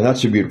 And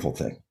that's a beautiful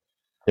thing.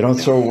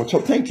 So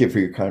thank you for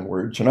your kind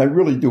words. And I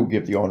really do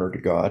give the honor to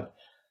God.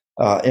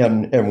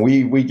 And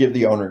we give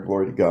the honor and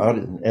glory to God,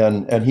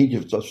 and he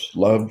gives us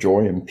love,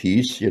 joy, and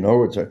peace.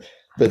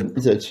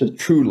 It's a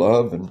true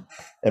love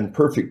and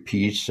perfect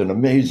peace and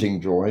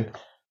amazing joy.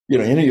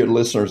 Any of your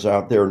listeners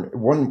out there,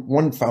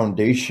 one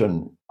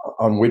foundation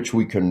on which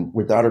we can,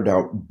 without a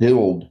doubt,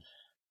 build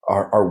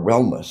our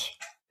wellness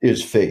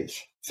is faith.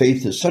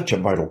 Faith is such a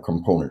vital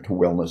component to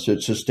wellness.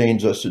 It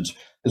sustains us.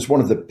 It's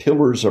one of the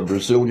pillars of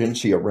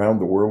resiliency around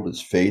the world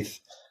is faith.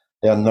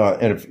 And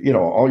if,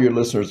 all your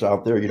listeners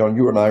out there,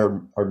 you and I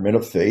are men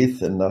of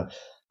faith, and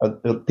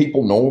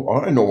people know,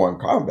 I know on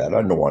combat,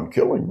 I know on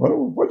killing.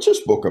 Well, what's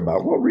this book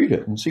about? Well, read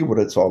it and see what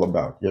it's all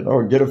about,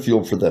 and get a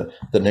feel for the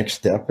next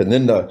step. And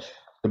then the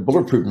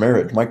Bulletproof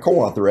Marriage, my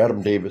co-author,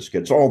 Adam Davis,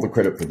 gets all the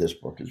credit for this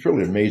book. It's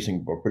really an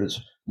amazing book, but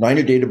it's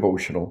 90-day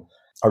devotional.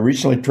 I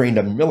recently trained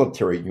a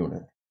military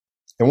unit,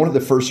 and one of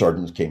the first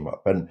sergeants came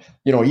up. And,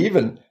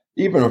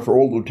 even for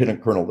old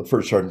lieutenant colonel, the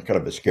first sergeant's kind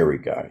of a scary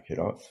guy,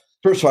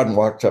 First sergeant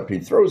walks up, he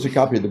throws a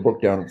copy of the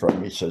book down in front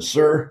of me, he says,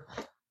 "Sir,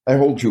 I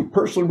hold you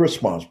personally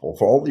responsible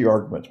for all the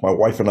arguments my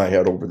wife and I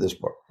had over this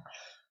book."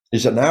 He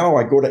said, "Now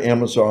I go to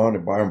Amazon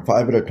and buy them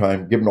 5 at a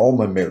time, give them all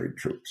my married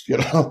troops." So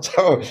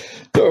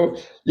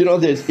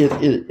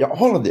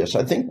all of this,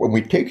 I think when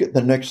we take it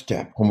the next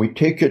step, when we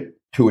take it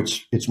to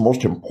its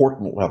most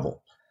important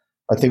level,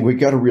 I think we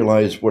got to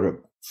realize what a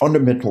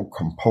fundamental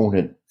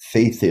component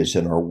faith is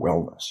in our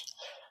wellness,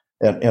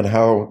 and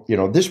how,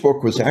 this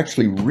book was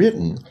actually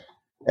written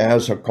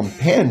as a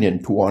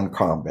companion to On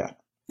Combat.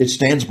 It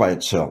stands by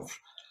itself.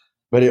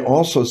 But it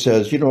also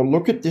says,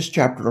 look at this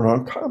chapter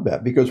on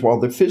combat, because while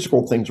the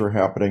physical things are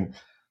happening,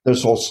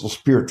 there's also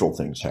spiritual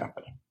things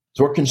happening.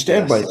 So it can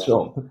stand by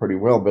itself pretty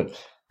well, but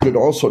it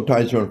also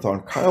ties in with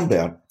On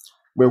Combat,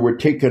 where we're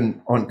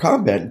taking On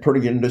Combat and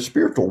turning it into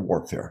spiritual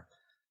warfare.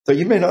 So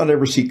you may not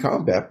ever see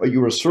combat, but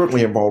you are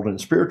certainly involved in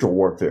spiritual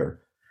warfare.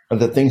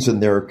 And the things in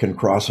there can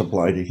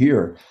cross-apply to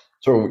here.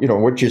 So,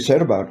 what you said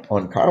about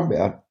On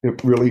Combat,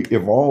 it really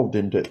evolved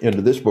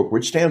into this book,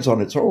 which stands on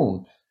its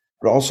own,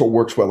 but also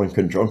works well in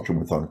conjunction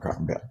with On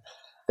Combat.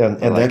 And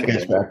that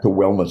gets back to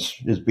wellness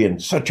as being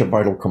such a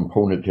vital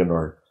component in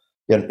our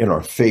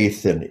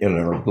faith and in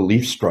our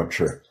belief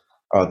structure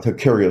to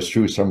carry us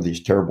through some of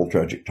these terrible,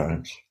 tragic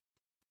times.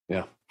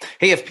 Yeah.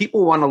 Hey, if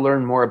people want to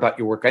learn more about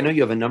your work, I know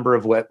you have a number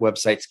of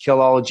websites,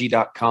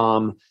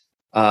 killology.com.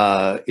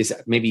 Is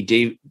maybe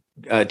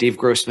Dave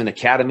Grossman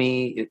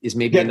Academy is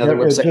maybe another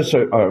website? Just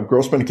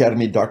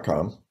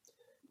GrossmanAcademy.com.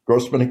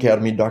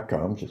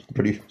 GrossmanAcademy.com. Just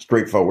pretty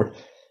straightforward.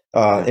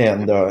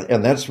 And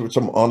that's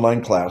some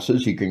online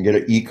classes. You can get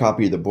an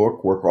e-copy of the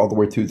book, work all the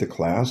way through the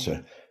class.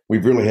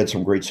 We've really had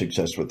some great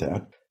success with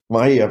that.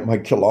 My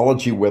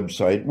Killology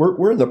website,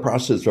 we're in the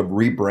process of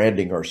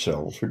rebranding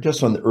ourselves. We're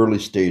just on the early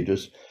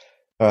stages.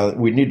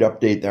 We need to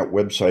update that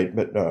website,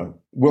 but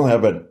we'll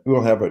have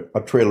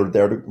a trailer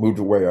there to move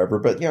to wherever.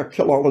 But yeah,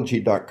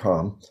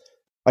 Killology.com.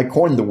 I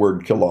coined the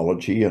word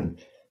killology, and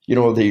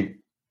the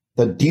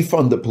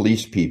defund the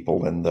police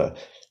people and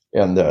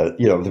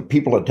the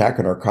people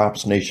attacking our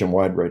cops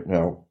nationwide right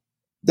now.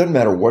 Doesn't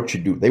matter what you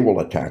do, they will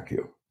attack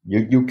you.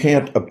 You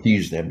can't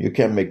appease them. You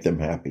can't make them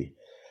happy.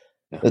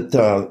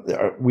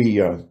 That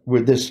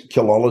with this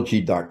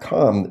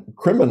killology.com,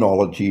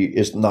 criminology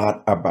is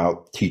not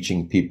about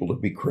teaching people to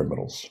be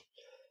criminals.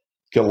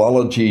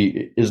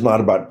 Killology is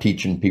not about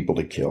teaching people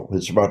to kill.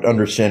 It's about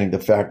understanding the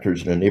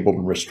factors that enable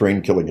and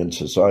restrain killing in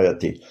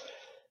society.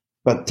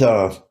 But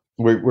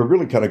we're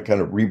really kind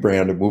of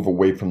rebrand and move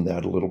away from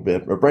that a little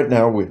bit. But right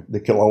now, the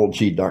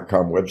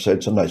killology.com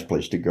website's a nice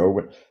place to go.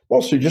 But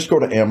also, just go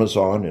to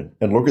Amazon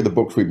and look at the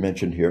books we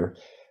mentioned here.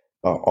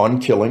 On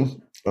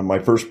Killing, my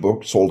first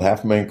book, sold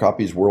 500,000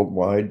 copies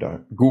worldwide.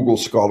 Google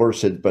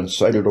Scholars had been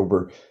cited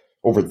over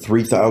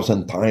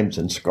 3,000 times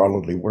in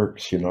scholarly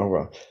works.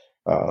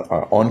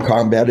 On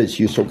Combat, as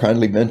you so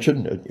kindly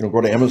mentioned,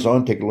 go to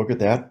Amazon, take a look at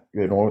that.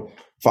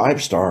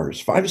 5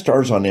 stars. 5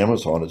 stars on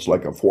Amazon is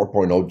like a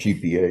 4.0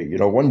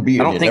 GPA. 1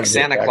 B. I don't think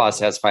Santa Claus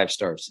has 5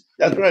 stars.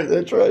 That's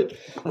right.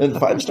 And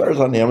 5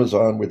 stars on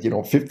Amazon with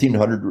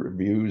 1,500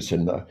 reviews,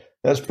 and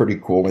that's pretty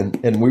cool.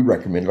 And we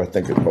recommend, I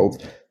think, it both.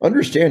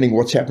 Understanding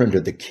what's happening to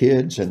the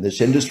kids and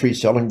this industry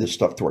selling this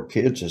stuff to our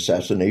kids,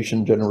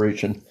 assassination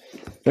generation,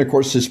 and of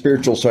course the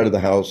spiritual side of the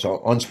house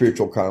on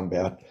Spiritual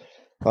Combat.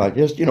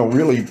 Just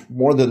really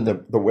more than the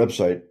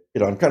website.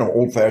 I'm kind of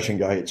old-fashioned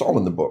guy. It's all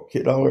in the book.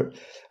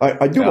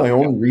 I do my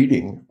own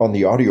reading on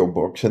the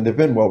audiobooks, and they've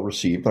been well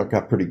received. I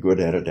got pretty good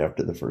at it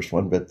after the first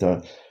one. But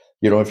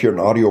if you're an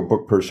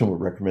audiobook person, we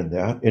recommend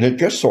that. And it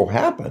just so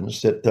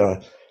happens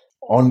that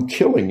On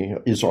Killing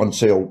is on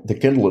sale, the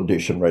Kindle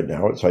edition right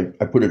now.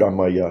 I put it on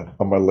my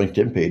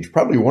LinkedIn page.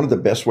 Probably one of the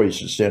best ways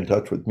to stay in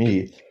touch with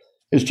me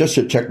is just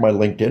to check my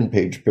LinkedIn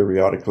page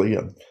periodically,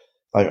 and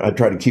I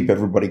try to keep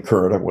everybody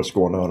current on what's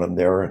going on in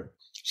there.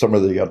 Some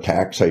of the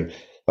attacks, a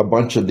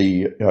bunch of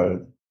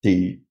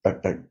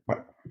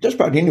just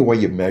about any way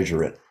you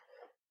measure it,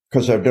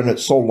 because I've done it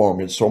so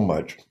long and so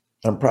much.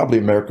 I'm probably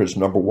America's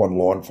 #1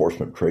 law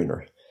enforcement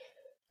trainer,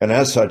 and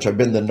as such, I've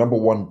been the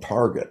 #1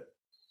 target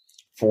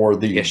for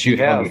the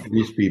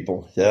these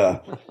people. Yeah,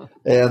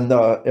 and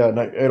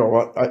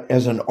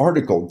as an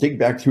article, dig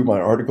back through my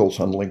articles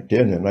on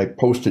LinkedIn, and I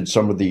posted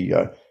some of the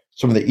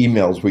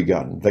emails we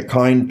got. The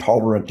kind,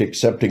 tolerant,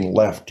 accepting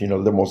left.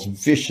 The most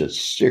vicious,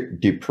 sick,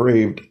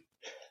 depraved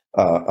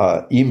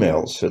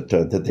emails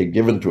that they've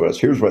given to us.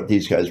 Here's what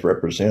these guys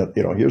represent.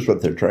 Here's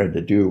what they're trying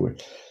to do.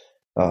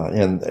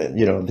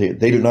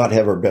 They do not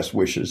have our best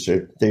wishes.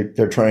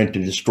 They're trying to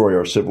destroy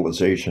our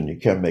civilization. You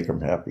can't make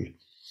them happy.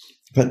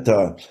 But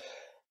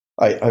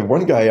I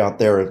one guy out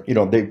there,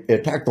 they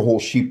attacked the whole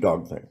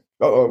sheepdog thing.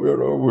 Oh,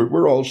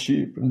 we're all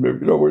sheep, and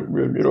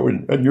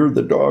and you're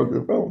the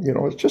dog. Well,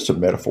 it's just a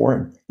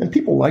metaphor, and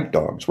people like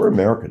dogs. We're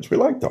Americans. We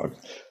like dogs.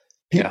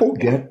 People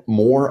get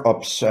more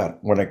upset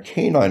when a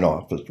canine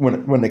officer,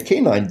 when a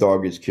canine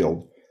dog is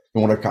killed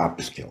than when a cop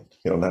is killed.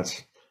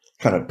 That's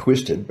kind of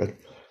twisted, but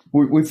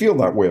we feel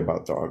that way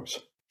about dogs.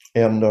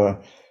 And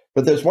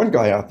but there's one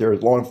guy out there,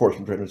 as law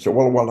enforcement trainer, said,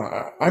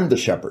 "Well, I'm the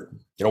shepherd.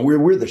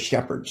 We're the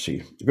shepherds.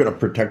 See, we're going to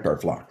protect our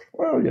flock."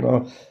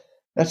 Well,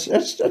 that's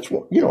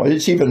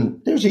it's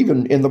even there's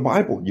even in the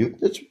Bible.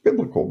 It's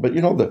biblical, but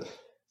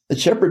the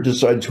shepherd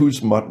decides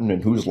who's mutton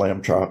and who's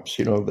lamb chops.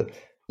 The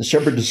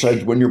shepherd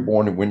decides when you're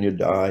born and when you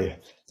die.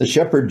 The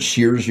shepherd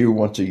shears you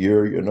once a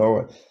year.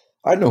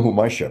 I know who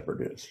my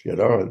shepherd is.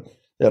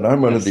 And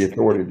I'm under the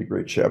authority of the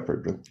great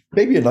shepherd. But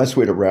maybe a nice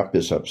way to wrap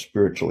this up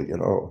spiritually.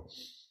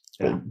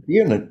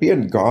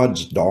 Being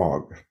God's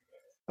dog,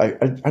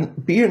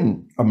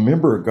 being a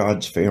member of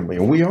God's family,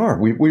 and we are.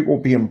 We will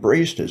be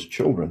embraced as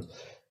children.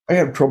 I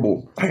have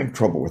trouble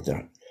with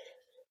that.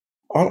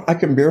 I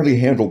can barely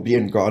handle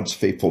being God's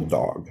faithful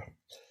dog.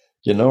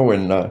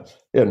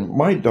 And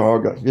my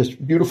dog, this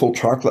beautiful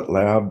chocolate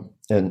lab,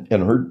 and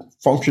her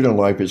function in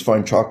life is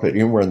find chocolate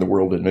anywhere in the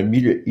world and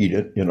immediately eat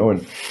it,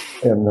 and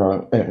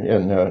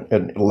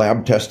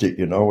lab test it,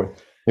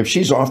 If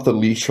she's off the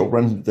leash, she'll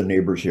run to the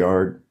neighbor's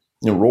yard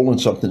and roll in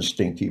something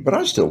stinky, but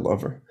I still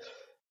love her.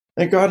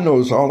 And God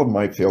knows all of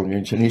my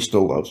failures, and he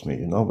still loves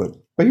me,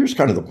 But here's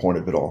kind of the point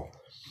of it all.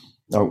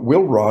 Now,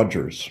 Will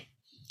Rogers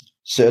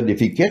said,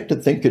 if you get to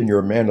thinking you're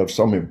a man of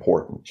some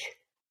importance,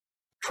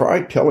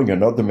 try telling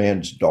another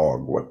man's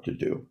dog what to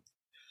do.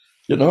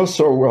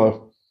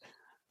 So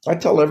I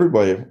tell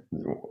everybody,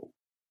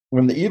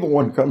 when the evil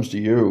one comes to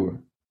you,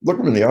 look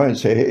him in the eye and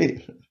say,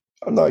 hey,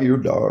 I'm not your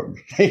dog.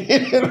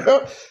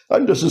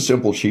 I'm just a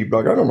simple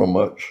sheepdog. I don't know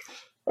much.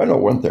 I know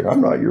one thing.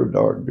 I'm not your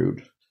dog,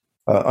 dude.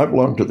 I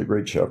belong to the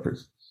great shepherd.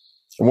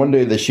 And one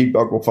day the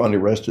sheepdog will finally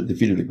rest at the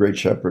feet of the great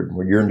shepherd. And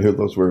we're yearning to hear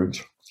those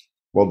words.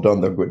 Well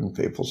done, thou good and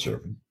faithful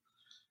servant.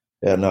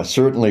 And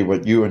certainly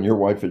what you and your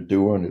wife are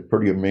doing is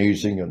pretty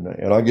amazing. And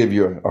I'll give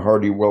you a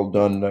hearty well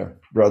done,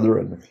 brother.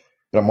 And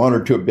I'm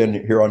honored to have been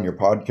here on your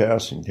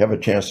podcast and have a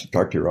chance to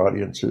talk to your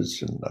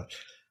audiences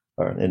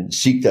and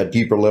seek that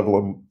deeper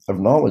level of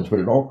knowledge. But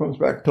it all comes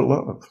back to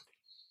love.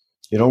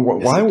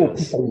 Why will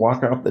people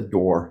walk out the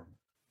door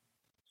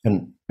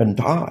and and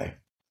die.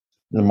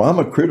 The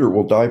mama critter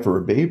will die for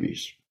her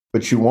babies,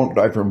 but she won't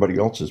die for anybody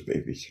else's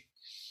babies.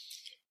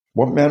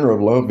 What manner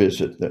of love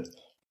is it that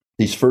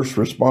these first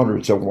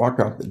responders that walk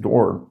out the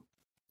door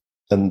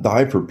and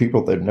die for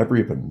people they've never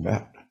even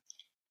met?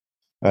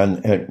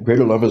 And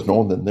greater love is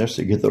known than this.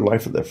 They give their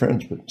life for their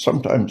friends, but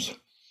sometimes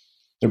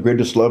the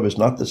greatest love is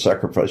not to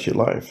sacrifice your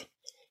life,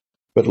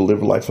 but to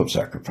live a life of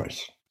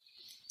sacrifice.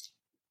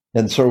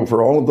 And so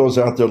for all of those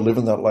out there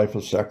living that life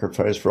of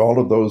sacrifice, for all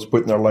of those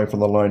putting their life on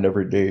the line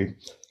every day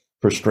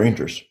for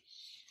strangers,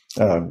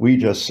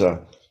 we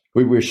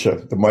wish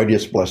the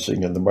mightiest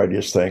blessing and the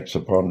mightiest thanks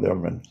upon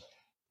them.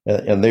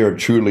 And they are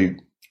truly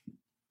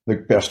the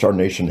best our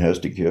nation has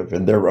to give.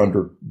 And they're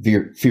under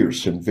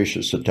fierce and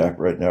vicious attack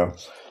right now.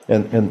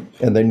 And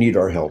they need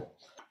our help.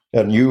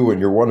 And you and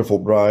your wonderful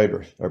bride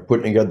are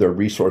putting together a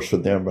resource for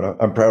them. And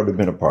I'm proud to have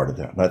been a part of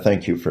that. And I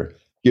thank you for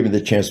giving me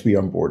the chance to be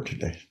on board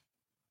today.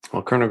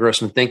 Well, Colonel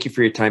Grossman, thank you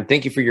for your time.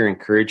 Thank you for your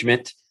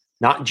encouragement,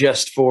 not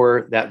just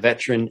for that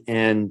veteran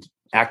and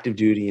active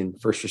duty and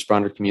first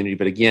responder community,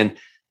 but again,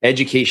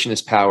 education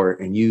is power,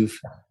 and you've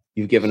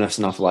given us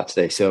an awful lot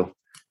today. So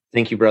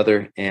thank you,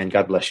 brother, and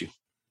God bless you.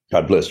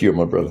 God bless you,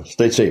 my brother.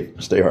 Stay safe.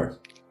 Stay hard.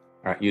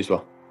 All right, you as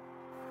well.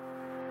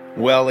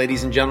 Well,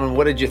 ladies and gentlemen,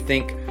 what did you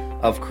think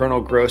of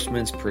Colonel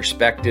Grossman's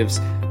perspectives?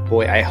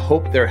 Boy, I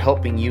hope they're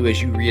helping you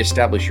as you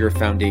reestablish your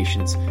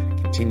foundations,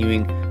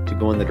 continuing to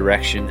go in the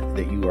direction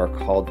that you are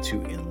called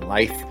to in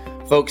life.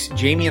 Folks,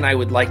 Jamie and I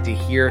would like to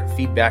hear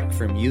feedback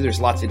from you. There's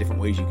lots of different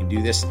ways you can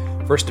do this.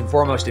 First and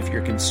foremost, if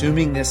you're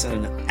consuming this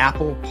on an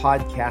Apple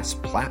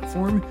Podcast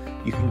platform,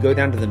 you can go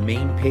down to the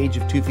main page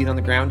of 2 Feet on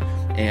the Ground,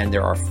 and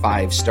there are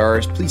 5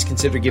 stars. Please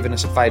consider giving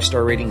us a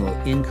 5-star rating. It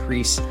will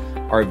increase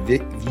our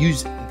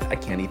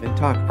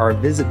our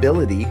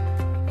visibility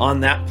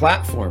on that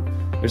platform.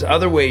 There's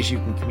other ways you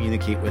can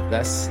communicate with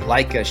us.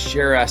 Like us,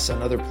 share us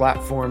on other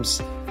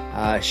platforms.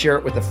 Share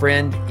it with a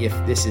friend if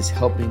this is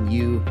helping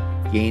you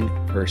gain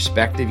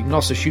perspective. You can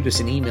also shoot us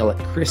an email at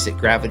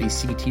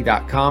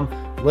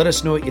chris@gravityct.com. Let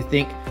us know what you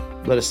think.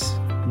 Let us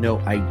know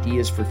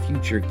ideas for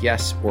future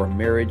guests or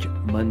Marriage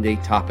Monday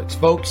topics.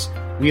 Folks,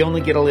 we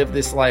only get to live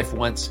this life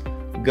once.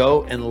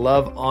 Go and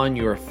love on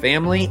your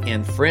family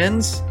and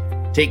friends.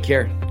 Take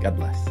care. God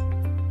bless.